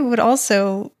 I would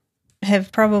also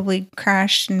have probably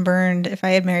crashed and burned if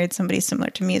I had married somebody similar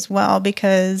to me as well.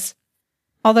 Because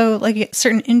although like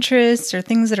certain interests or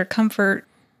things that are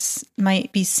comforts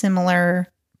might be similar,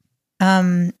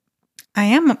 I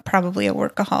am probably a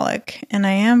workaholic, and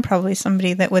I am probably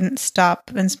somebody that wouldn't stop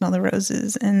and smell the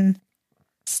roses and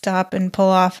stop and pull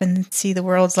off and see the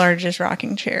world's largest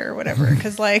rocking chair or whatever.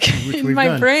 Because like in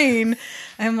my brain,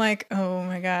 I'm like, oh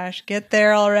my gosh, get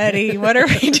there already. What are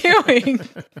we doing?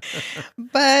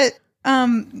 But,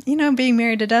 being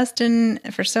married to Dustin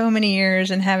for so many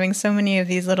years and having so many of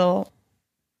these little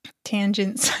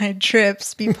tangent side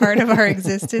trips be part of our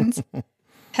existence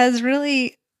has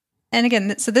really... And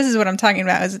again, so this is what I'm talking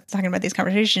about, is talking about these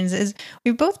conversations, is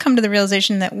we've both come to the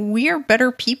realization that we are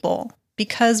better people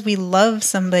because we love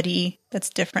somebody that's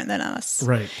different than us.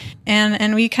 Right.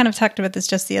 And we kind of talked about this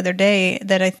just the other day,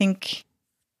 that I think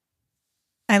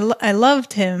I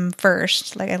loved him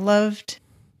first. Like I loved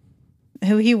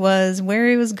who he was, where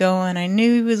he was going. I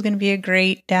knew he was going to be a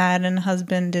great dad and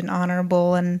husband and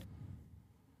honorable. And,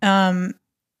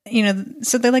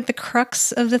 so they're like the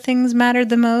crux of the things mattered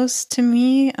the most to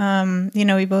me.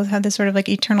 We both had this sort of like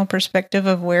eternal perspective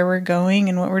of where we're going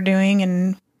and what we're doing,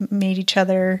 and made each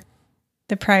other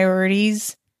the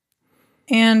priorities.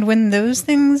 And when those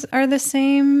things are the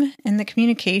same and the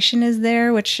communication is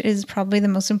there, which is probably the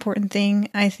most important thing,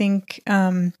 I think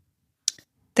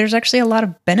there's actually a lot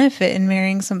of benefit in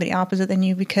marrying somebody opposite than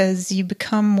you, because you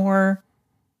become more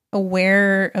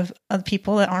aware of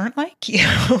people that aren't like you.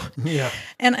 Yeah.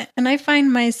 And I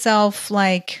find myself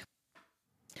like,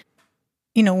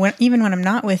 even when I'm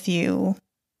not with you,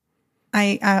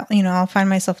 I'll find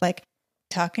myself like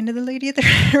talking to the lady at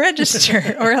the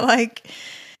register or like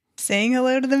saying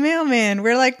hello to the mailman,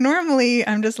 where like normally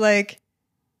I'm just like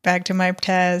back to my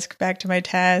task,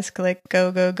 like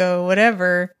go,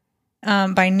 whatever.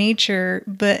 By nature,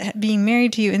 but being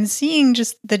married to you and seeing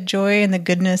just the joy and the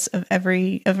goodness of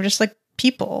just like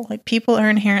people are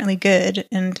inherently good.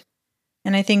 And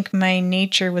I think my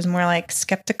nature was more like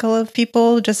skeptical of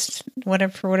people, just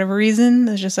for whatever reason.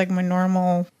 It's just like my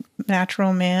normal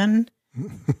natural man.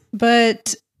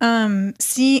 But,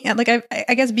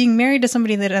 I guess being married to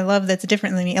somebody that I love that's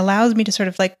different than me allows me to sort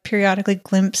of like periodically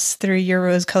glimpse through your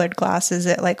rose-colored glasses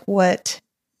at like what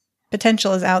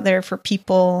potential is out there for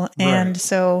people. And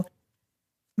so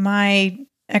my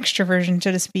extroversion,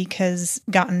 so to speak, has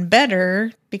gotten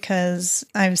better because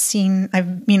I've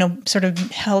sort of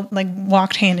held, like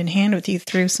walked hand in hand with you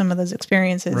through some of those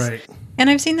experiences. Right. And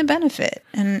I've seen the benefit.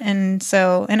 And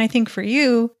I think for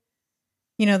you,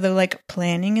 the like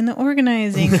planning and the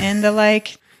organizing and the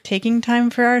like taking time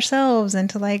for ourselves and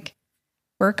to like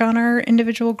work on our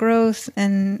individual growth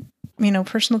and,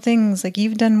 personal things, like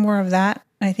you've done more of that,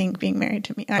 I think, being married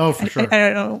to me. For sure.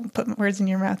 I don't put words in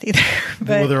your mouth either. But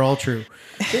well, they're all true.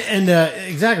 And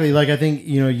exactly, like I think,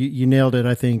 you nailed it,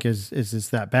 I think, is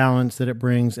that balance that it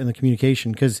brings and the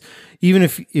communication. Because even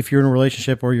if you're in a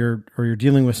relationship or you're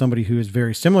dealing with somebody who is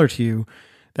very similar to you,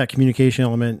 that communication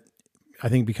element, I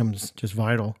think, becomes just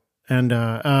vital. And,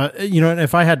 and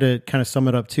if I had to kind of sum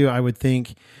it up too, I would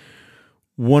think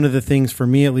one of the things for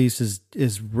me, at least,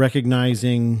 is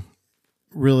recognizing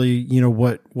really,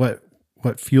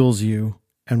 what fuels you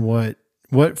and what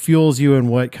fuels you and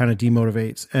what kind of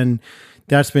demotivates. And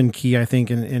that's been key, I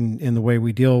think, in the way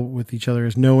we deal with each other,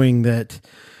 is knowing that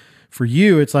for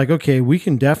you, it's like, okay, we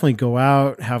can definitely go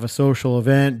out, have a social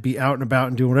event, be out and about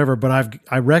and do whatever. But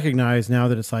I recognize now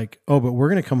that it's like, oh, but we're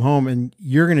going to come home and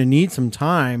you're going to need some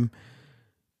time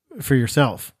for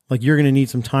yourself. Like you're going to need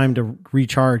some time to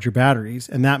recharge your batteries.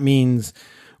 And that means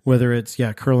whether it's,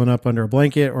 curling up under a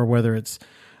blanket or whether it's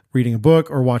reading a book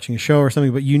or watching a show or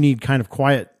something, but you need kind of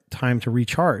quiet time to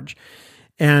recharge.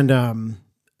 And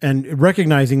and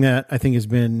recognizing that, I think, has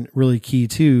been really key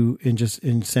too,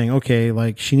 in saying, okay,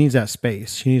 like she needs that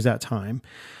space, she needs that time,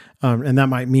 and that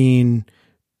might mean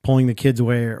pulling the kids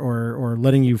away or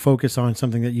letting you focus on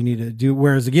something that you need to do.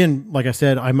 Whereas again, like I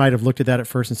said, I might have looked at that at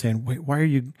first and saying, wait, why are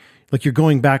you, like, you're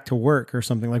going back to work or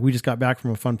something? Like, we just got back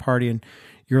from a fun party and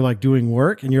you're like doing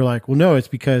work, and you're like, well, no, it's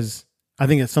because I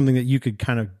think it's something that you could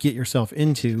kind of get yourself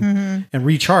into and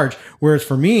recharge. Whereas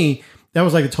for me, that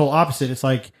was like the total opposite. It's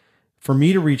like, for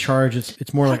me to recharge,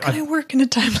 it's more like, how can I work in a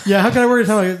time? Yeah, how can I work in a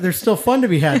time? Like, there's still fun to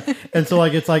be had. And so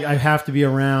like, it's like, I have to be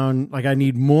around, like I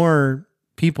need more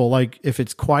people. Like if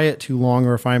it's quiet too long,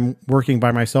 or if I'm working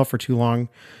by myself for too long,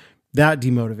 that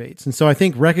demotivates. And so I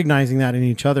think recognizing that in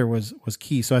each other was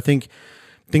key. So I think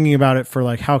thinking about it for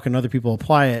like, how can other people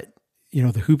apply it? You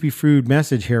know, the Hoopy Frood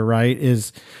message here, right,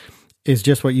 is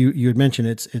just what you had mentioned.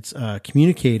 It's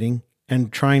communicating and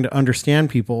trying to understand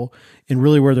people and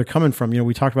really where they're coming from. You know,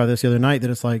 we talked about this the other night, that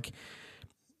it's like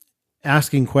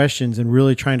asking questions and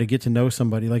really trying to get to know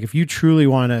somebody. Like if you truly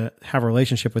want to have a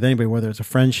relationship with anybody, whether it's a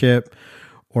friendship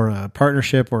or a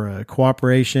partnership or a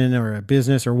cooperation or a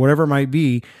business or whatever it might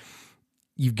be,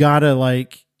 you've got to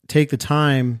like take the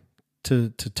time to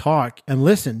talk and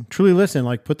listen, truly listen,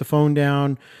 like put the phone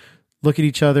down, look at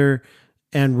each other,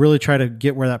 and really try to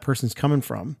get where that person's coming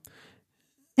from.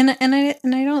 And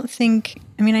I don't think,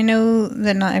 I mean, I know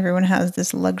that not everyone has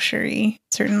this luxury,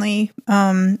 certainly.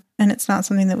 And it's not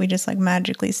something that we just like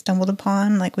magically stumbled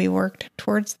upon, like we worked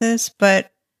towards this.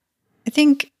 But I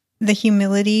think the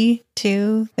humility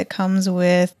too that comes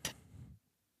with,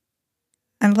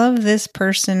 I love this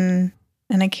person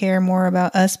and I care more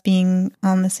about us being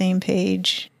on the same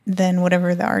page than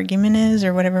whatever the argument is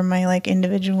or whatever my like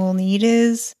individual need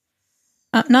is.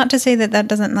 Not to say that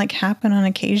doesn't like happen on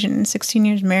occasion. 16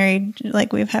 years married,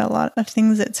 like we've had a lot of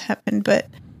things that's happened, but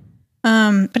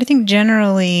I think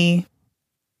generally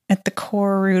at the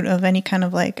core root of any kind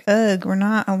of like, we're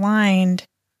not aligned,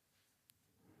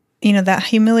 you know, that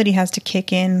humility has to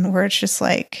kick in where it's just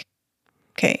like,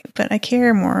 okay, but I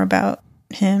care more about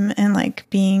him and like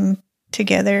being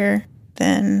together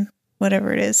than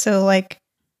whatever it is. So like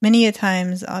many a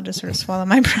times I'll just sort of swallow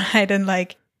my pride and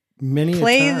like,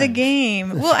 play the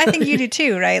game. Well, I think you do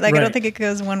too, right? Like, right. I don't think it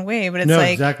goes one way, but it's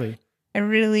like, exactly. I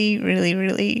really, really,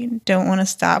 really don't want to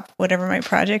stop whatever my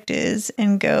project is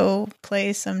and go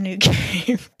play some new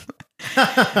game.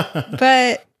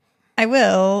 But I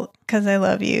will, because I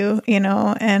love you, you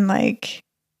know, and like,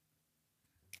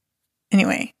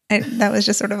 anyway, that was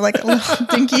just sort of like a little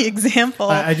dinky example.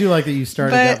 I do like that you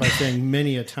started that by saying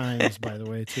many a times, by the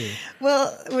way, too.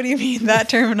 Well, what do you mean? That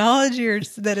terminology or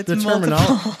that it's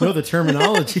multiple? No, the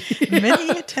terminology. Many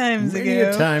a times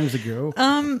ago.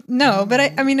 No, but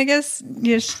I mean, I guess,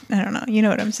 I don't know. You know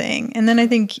what I'm saying. And then I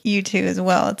think you too as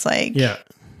well. It's like,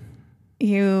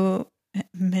 you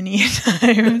many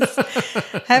times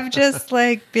have just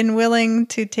like been willing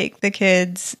to take the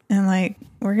kids and like,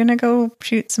 we're going to go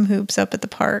shoot some hoops up at the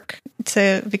park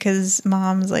because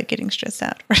mom's like getting stressed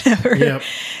out or whatever. Yep.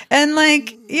 And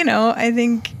like, you know, I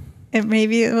think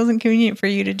maybe it wasn't convenient for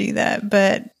you to do that,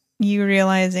 but you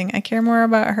realizing I care more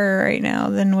about her right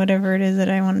now than whatever it is that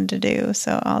I wanted to do.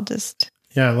 So I'll just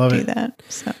I love do it. That.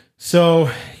 So,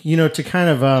 you know, to kind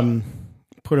of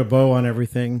put a bow on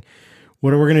everything,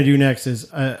 what we're going to do next is,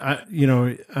 I'm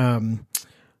going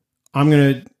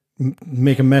to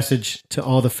make a message to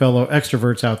all the fellow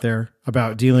extroverts out there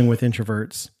about dealing with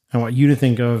introverts. I want you to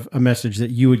think of a message that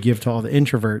you would give to all the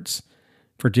introverts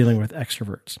for dealing with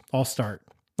extroverts. I'll start.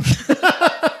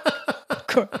 Of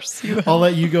course. I'll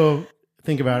let you go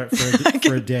think about it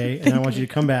for a day, and I want you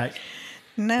to come back.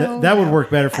 No. That would work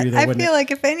better for you, though, I wouldn't feel it?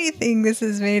 like if anything, this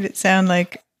has made it sound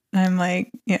like I'm like,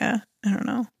 I don't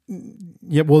know.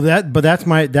 Yeah, well, that's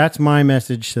my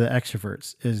message to the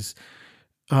extroverts is,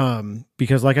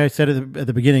 because like I said at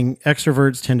the beginning,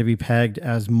 extroverts tend to be pegged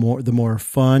as the more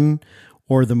fun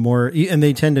or the more, and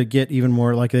they tend to get even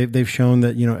more like they've shown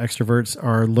that, you know, extroverts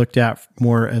are looked at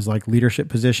more as like leadership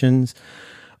positions,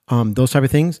 those type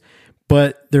of things.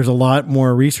 But there's a lot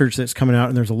more research that's coming out,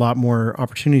 and there's a lot more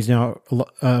opportunities now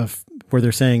where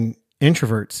they're saying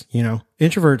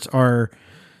introverts are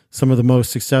some of the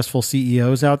most successful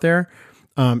CEOs out there.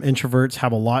 Introverts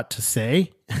have a lot to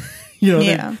say.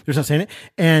 They're not saying it,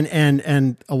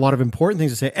 and a lot of important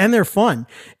things to say, and they're fun.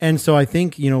 And so I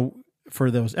think, you know, for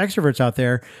those extroverts out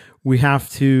there, we have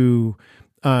to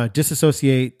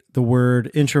disassociate the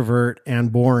word introvert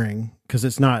and boring, because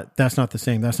that's not the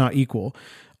same. That's not equal.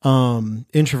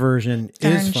 Introversion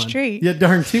is fun. Straight. Yeah,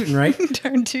 darn tootin', right?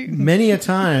 Darn tootin'. Many a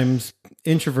times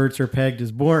introverts are pegged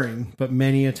as boring, but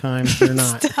many a times they're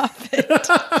not. Stop it.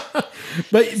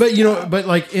 But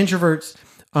like introverts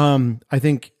I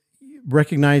think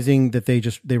recognizing that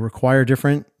they require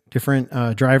different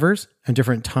drivers and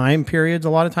different time periods a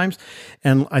lot of times.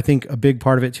 And I think a big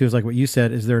part of it too is like what you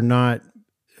said, is they're not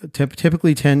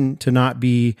typically tend to not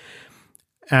be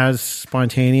as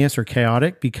spontaneous or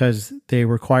chaotic because they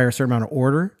require a certain amount of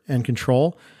order and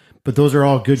control. But those are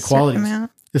all good qualities.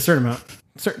 A certain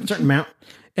amount,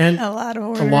 and a lot of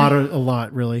order. a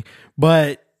lot really.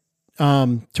 But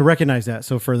to recognize that.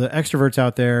 So for the extroverts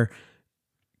out there,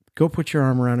 go put your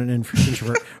arm around an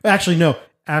introvert. Actually, no.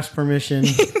 Ask permission.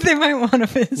 They might want a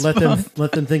fist bump.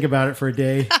 Let them think about it for a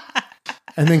day,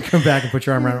 and then come back and put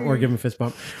your arm around it, or give them a fist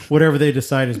bump. Whatever they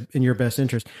decide is in your best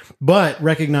interest. But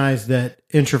recognize that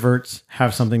introverts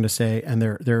have something to say, and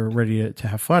they're ready to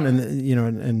have fun. And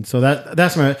and so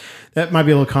that might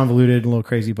be a little convoluted, and a little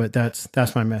crazy, but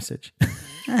that's my message.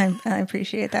 I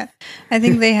appreciate that. I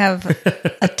think they have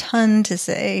a ton to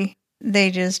say.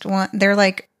 They're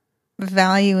like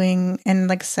valuing and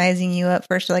like sizing you up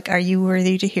first. Like, are you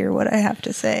worthy to hear what I have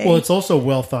to say? Well, it's also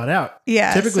well thought out.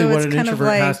 Yeah. Typically, what an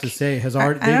introvert has to say has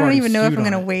already. I don't even know if I'm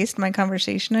going to waste my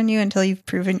conversation on you until you've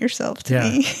proven yourself to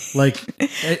me. Like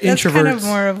introverts, kind of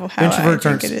more of how introverts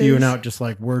aren't spewing out just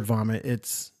like word vomit.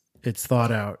 It's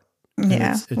thought out.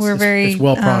 Yeah, it's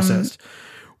well processed.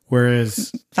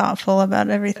 Whereas thoughtful about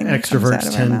everything.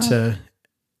 Extroverts tend to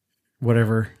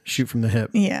shoot from the hip.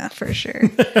 Yeah, for sure.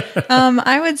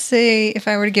 I would say if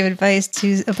I were to give advice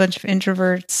to a bunch of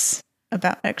introverts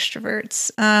about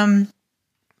extroverts,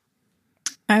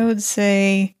 I would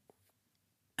say,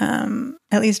 at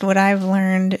least what I've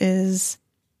learned is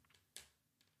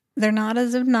they're not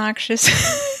as obnoxious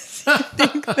as I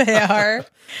think they are.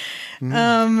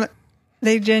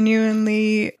 They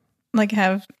genuinely like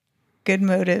have good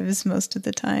motives most of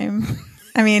the time.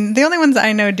 I mean, the only ones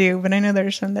I know do, but I know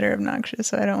there's some that are obnoxious,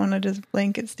 so I don't want to just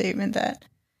blanket statement that.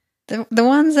 The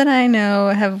ones that I know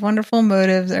have wonderful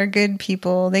motives, are good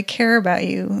people, they care about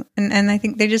you, and I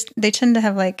think they tend to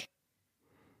have like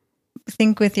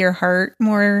think with your heart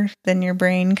more than your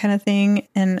brain kind of thing,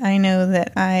 and I know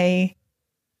that I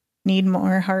need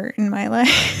more heart in my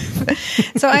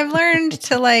life. So I've learned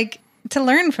to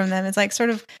learn from them. It's like sort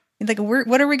of like,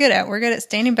 what are we good at? We're good at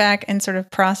standing back and sort of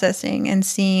processing and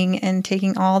seeing and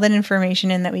taking all that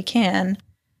information in that we can.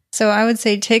 So I would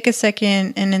say take a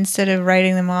second, and instead of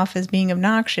writing them off as being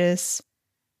obnoxious,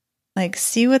 like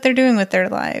see what they're doing with their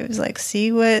lives, like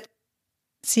see what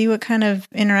kind of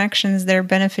interactions they're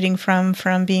benefiting from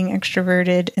being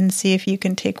extroverted, and see if you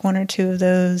can take one or two of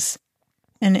those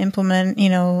and implement,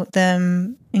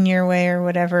 them in your way or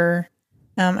whatever.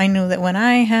 I know that when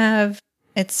I have,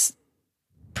 it's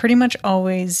pretty much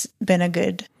always been a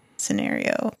good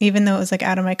scenario, even though it was like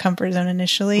out of my comfort zone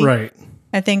initially. Right.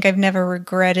 I think I've never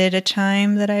regretted a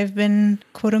time that I've been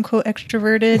quote unquote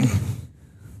extroverted.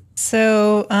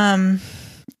 So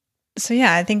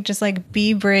yeah, I think just like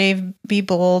be brave, be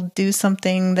bold, do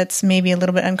something that's maybe a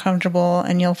little bit uncomfortable,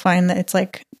 and you'll find that it's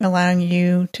like allowing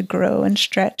you to grow and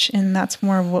stretch. And that's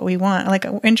more of what we want. Like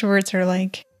introverts are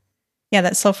like, yeah,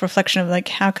 that self-reflection of like,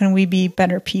 how can we be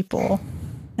better people?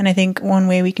 And I think one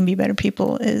way we can be better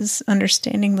people is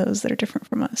understanding those that are different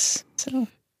from us. So,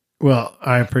 well,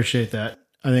 I appreciate that.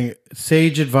 I think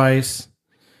sage advice.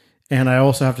 And I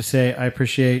also have to say, I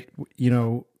appreciate,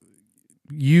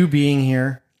 you being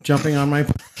here, jumping on my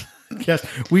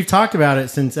podcast. We've talked about it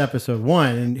since episode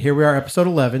 1, and here we are, episode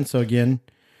 11. So again,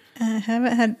 I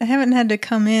haven't had to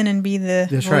come in and be the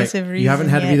voice of reason. You haven't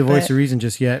had to be the voice of reason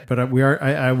just yet, but we are.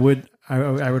 I would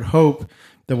hope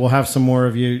that we'll have some more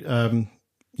of you.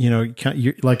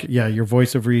 Your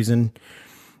voice of reason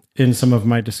in some of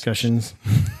my discussions.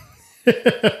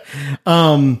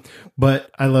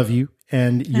 But I love you,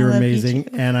 and you're amazing,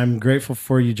 and I'm grateful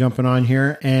for you jumping on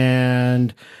here,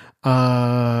 and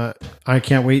I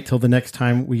can't wait till the next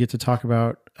time we get to talk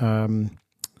about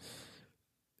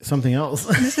something else,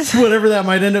 whatever that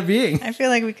might end up being. I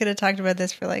feel like we could have talked about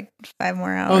this for like 5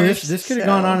 more hours. Oh, this could have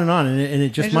gone on, and it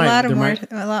just might. A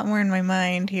lot more in my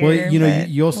mind here. Well,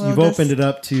 you've opened it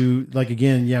up to like,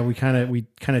 again, yeah, we kind of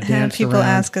danced people around.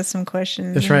 Ask us some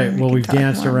questions. That's right. Well, we've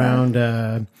danced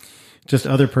around just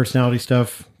other personality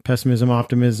stuff, pessimism,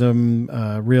 optimism,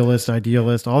 realist,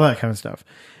 idealist, all that kind of stuff,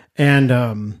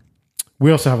 and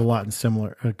we also have a lot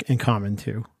in common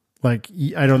too. Like,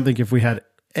 I don't think if we had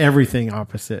everything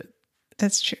opposite,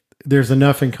 that's true, there's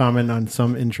enough in common on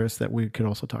some interests that we could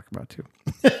also talk about too.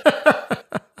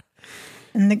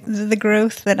 And the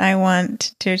growth that I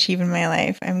want to achieve in my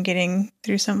life, I'm getting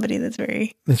through somebody that's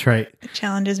right. That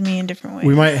challenges me in different ways.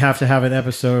 We might have to have an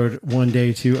episode one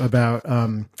day too about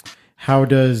how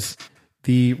does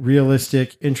the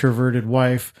realistic introverted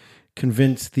wife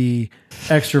convince the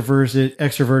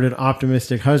extroverted,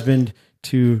 optimistic husband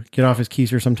to get off his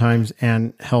keister sometimes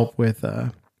and help with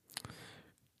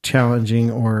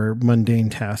challenging or mundane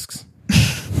tasks.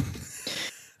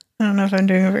 I don't know if I'm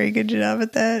doing a very good job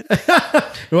at that.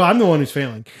 Well, I'm the one who's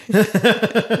failing.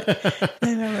 I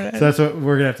know, So that's what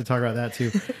we're going to have to talk about that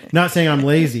too. Not saying I'm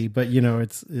lazy, but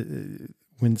it's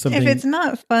when something, if it's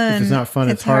not fun,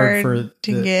 it's hard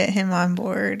to get him on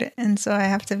board. And so I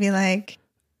have to be like,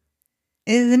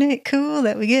 isn't it cool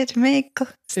that we get to make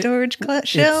storage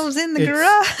shelves in the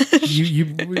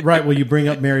garage? Right. Well, you bring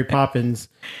up Mary Poppins.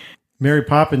 Mary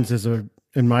Poppins is in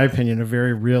my opinion, a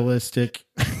very realistic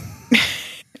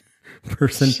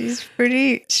person. She's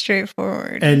pretty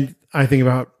straightforward. And I think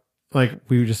about, like,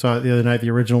 we just saw it the other night, the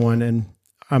original one, and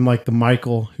I'm like the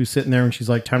Michael who's sitting there and she's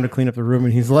like, time to clean up the room.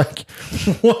 And he's like,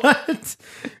 what?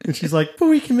 And she's like, but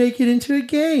we can make it into a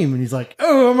game. And he's like,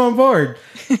 oh, I'm on board.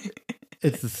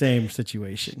 It's the same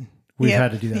situation. We've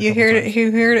had to do that. You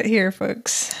heard it here,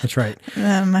 folks. That's right.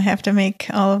 I have to make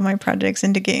all of my projects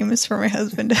into games for my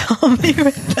husband to help me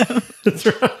with them. That's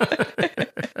right.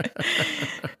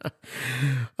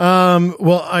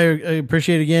 Well, I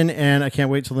appreciate it again, and I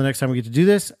can't wait till the next time we get to do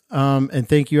this. And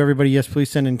thank you, everybody. Yes, please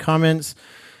send in comments,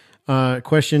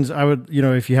 questions. I would,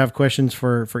 if you have questions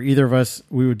for either of us,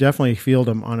 we would definitely field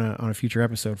them on a future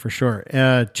episode for sure.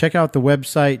 Check out the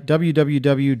website,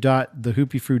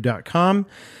 www.thehoopyfruit.com,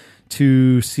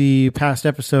 to see past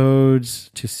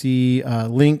episodes, to see a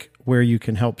link where you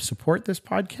can help support this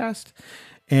podcast.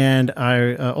 And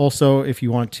I also, if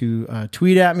you want to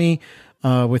tweet at me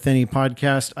with any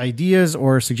podcast ideas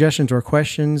or suggestions or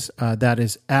questions, that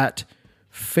is at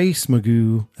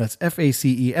FaceMagoo. That's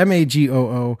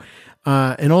FACEMAGOO.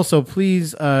 And also,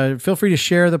 please feel free to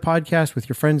share the podcast with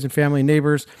your friends and family,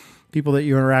 neighbors, people that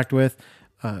you interact with.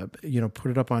 Put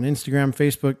it up on Instagram,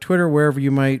 Facebook, Twitter, wherever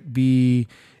you might be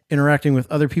interacting with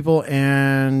other people,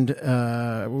 and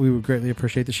we would greatly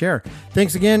appreciate the share.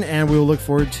 Thanks again, and we will look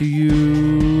forward to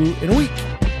you in a week.